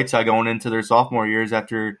 Arcega-Whiteside going into their sophomore years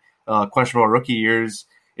after questionable rookie years.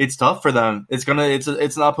 It's tough for them. It's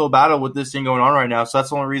an uphill battle with this thing going on right now. So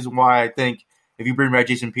that's the only reason why I think if you bring back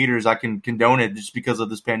Jason Peters, I can condone it just because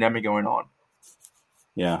of this pandemic going on.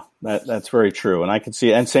 Yeah, that's very true. And I can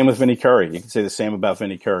see, and same with Vinny Curry. You can say the same about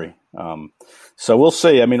Vinny Curry. So we'll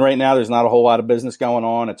see. I mean, right now there's not a whole lot of business going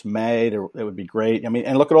on. It's May. It would be great. I mean,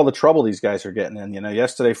 and look at all the trouble these guys are getting in.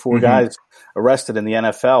 Yesterday, 4 guys arrested in the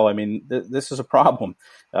NFL. I mean, this is a problem.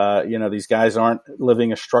 These guys aren't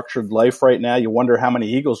living a structured life right now. You wonder how many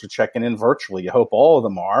Eagles are checking in virtually. You hope all of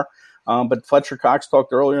them are. But Fletcher Cox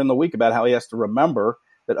talked earlier in the week about how he has to remember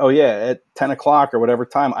that, at 10 o'clock or whatever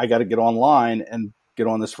time, I got to get online and get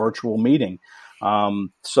on this virtual meeting.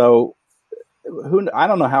 So I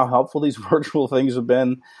don't know how helpful these virtual things have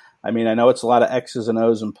been. I mean, I know it's a lot of X's and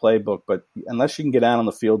O's in playbook, but unless you can get out on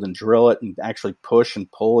the field and drill it and actually push and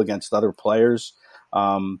pull against other players,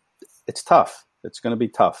 it's tough. It's going to be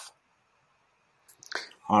tough.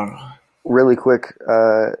 Really quick,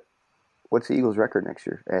 what's the Eagles' record next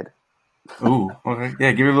year, Ed? Ooh, okay.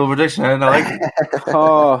 Yeah, give me a little prediction. I like it.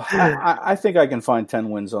 I think I can find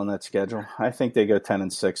 10 wins on that schedule. I think they go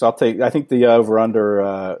 10-6. I think the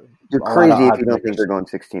over-under. You're crazy if you don't think they're going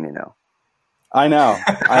 16-0. I know.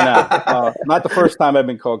 Not the first time I've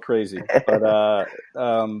been called crazy, but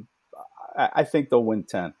I think they'll win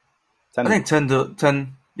 10. I think 10 to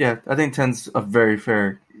 10. Yeah, I think 10's a very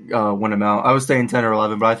fair win amount. I was saying 10 or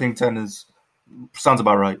 11, but I think 10 sounds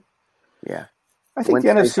about right. Yeah. I think the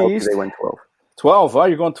NFC East. They went 12. 12. Oh,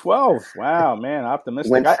 you're going 12. Wow, man,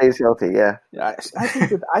 optimistic. Wentz stays healthy, yeah.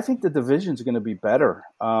 I think the division's going to be better.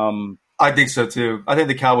 I think so too. I think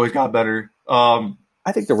the Cowboys got better. I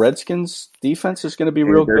think the Redskins defense is going to be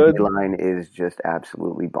real good. Their D-line is just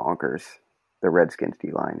absolutely bonkers. The Redskins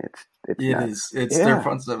D-line, it's their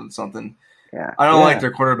front seven something. Yeah, I don't like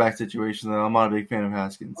their quarterback situation though. I'm not a big fan of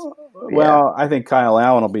Haskins. Well, I think Kyle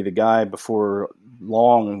Allen will be the guy before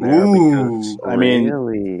long. Ooh, I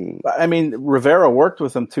mean, Rivera worked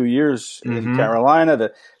with him 2 years in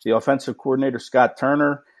Carolina. The offensive coordinator Scott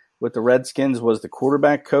Turner with the Redskins was the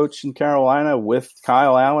quarterback coach in Carolina with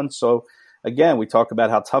Kyle Allen. So again, we talk about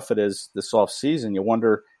how tough it is this offseason. You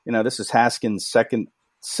wonder, this is Haskins' second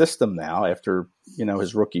system now after,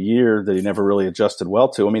 his rookie year that he never really adjusted well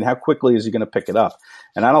to. I mean, how quickly is he going to pick it up?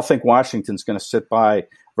 And I don't think Washington's going to sit by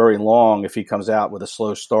very long if he comes out with a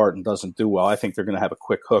slow start and doesn't do well. I think they're going to have a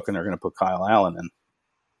quick hook and they're going to put Kyle Allen in.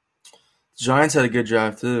 Giants had a good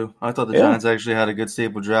draft too. I thought the Giants actually had a good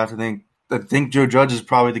stable draft. I think Joe Judge is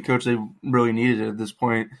probably the coach they really needed at this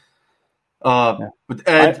point. With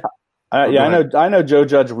Ed, I know Joe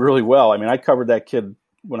Judge really well. I mean, I covered that kid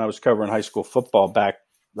when I was covering high school football back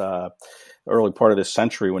early part of this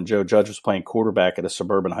century when Joe Judge was playing quarterback at a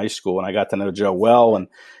suburban high school, and I got to know Joe well. And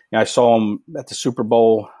I saw him at the Super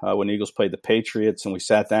Bowl when the Eagles played the Patriots, and we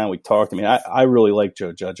sat down, we talked. I mean, I really like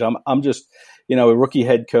Joe Judge. I'm just a rookie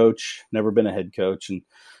head coach, never been a head coach, and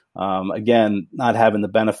again, not having the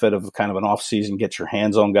benefit of kind of an off season, get your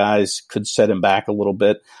hands on guys could set him back a little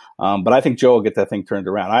bit. But I think Joe will get that thing turned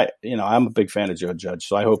around. I'm a big fan of Joe Judge,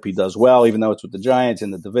 so I hope he does well, even though it's with the Giants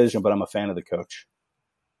in the division, but I'm a fan of the coach.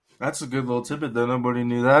 That's a good little tidbit, though. Nobody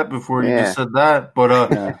knew that before you just said that.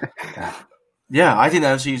 But Yeah, I think the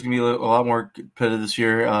NFC is going to be a lot more competitive this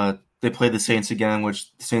year. They play the Saints again, which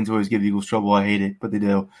the Saints always give Eagles trouble. I hate it, but they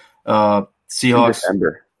do. Seahawks. In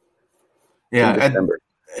December. Yeah, In December.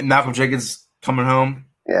 and Malcolm Jenkins coming home.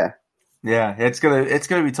 Yeah. Yeah, it's gonna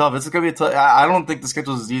be tough. It's gonna be tough. I don't think the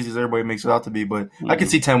schedule is as easy as everybody makes it out to be, but I can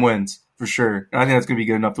see 10 wins for sure. And I think that's gonna be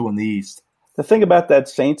good enough to win the East. The thing about that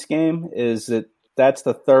Saints game is that that's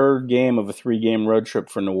the third game of a 3-game road trip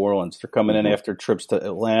for New Orleans. They're coming in after trips to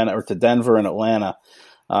Atlanta or to Denver and Atlanta.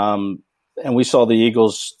 And we saw the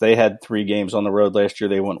Eagles, they had 3 games on the road last year.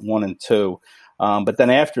 They went 1-2. But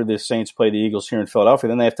then after the Saints play the Eagles here in Philadelphia,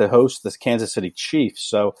 then they have to host the Kansas City Chiefs.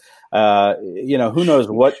 So, who knows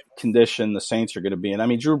what condition the Saints are going to be in. I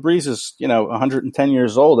mean, Drew Brees is, 110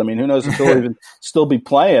 years old. I mean, who knows if he'll even still be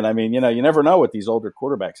playing. I mean, you never know with these older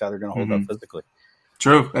quarterbacks how they're going to hold up physically.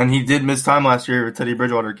 True. And he did miss time last year. Teddy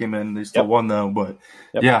Bridgewater came in. They still won, though. But,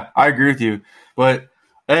 yeah, I agree with you. But,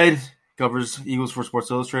 Ed covers Eagles for Sports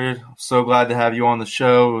Illustrated. So glad to have you on the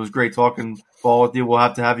show. It was great talking ball with you. We'll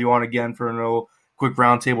have to have you on again for a quick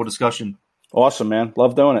roundtable discussion. Awesome, man.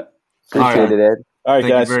 Love doing it. Appreciate it, Ed. All right,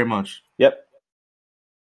 Thank guys. you very much. Yep.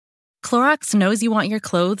 Clorox knows you want your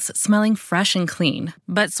clothes smelling fresh and clean,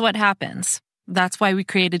 but what happens? That's why we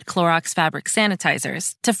created Clorox fabric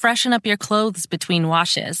sanitizers to freshen up your clothes between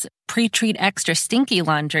washes, pre-treat extra stinky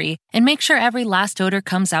laundry, and make sure every last odor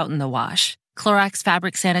comes out in the wash. Clorox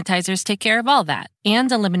fabric sanitizers take care of all that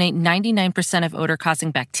and eliminate 99% of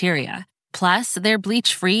odor-causing bacteria. Plus, they're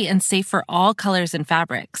bleach-free and safe for all colors and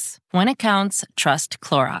fabrics. When it counts, trust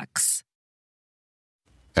Clorox.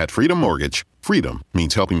 At Freedom Mortgage, freedom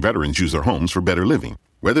means helping veterans use their homes for better living.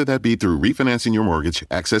 Whether that be through refinancing your mortgage,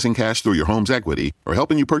 accessing cash through your home's equity, or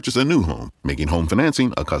helping you purchase a new home, making home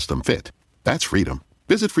financing a custom fit. That's freedom.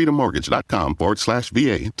 Visit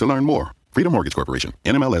freedommortgage.com/VA to learn more. Freedom Mortgage Corporation,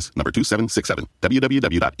 NMLS number 2767,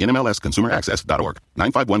 www.nmlsconsumeraccess.org,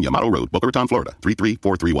 951 Yamato Road, Boca Raton, Florida,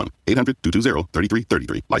 33431,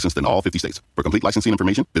 800-220-3333. Licensed in all 50 states. For complete licensing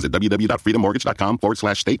information, visit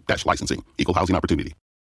www.freedommortgage.com/state-licensing. Equal housing opportunity.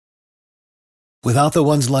 Without the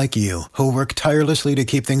ones like you, who work tirelessly to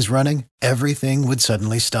keep things running, everything would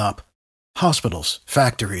suddenly stop. Hospitals,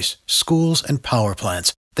 factories, schools, and power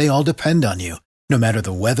plants, they all depend on you. No matter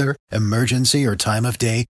the weather, emergency, or time of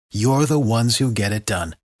day, you're the ones who get it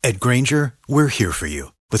done. At Grainger, we're here for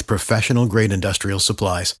you with professional-grade industrial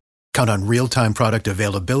supplies. Count on real-time product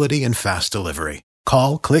availability and fast delivery.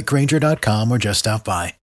 Call, click Grainger.com, or just stop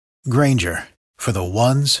by. Grainger, for the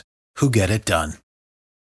ones who get it done.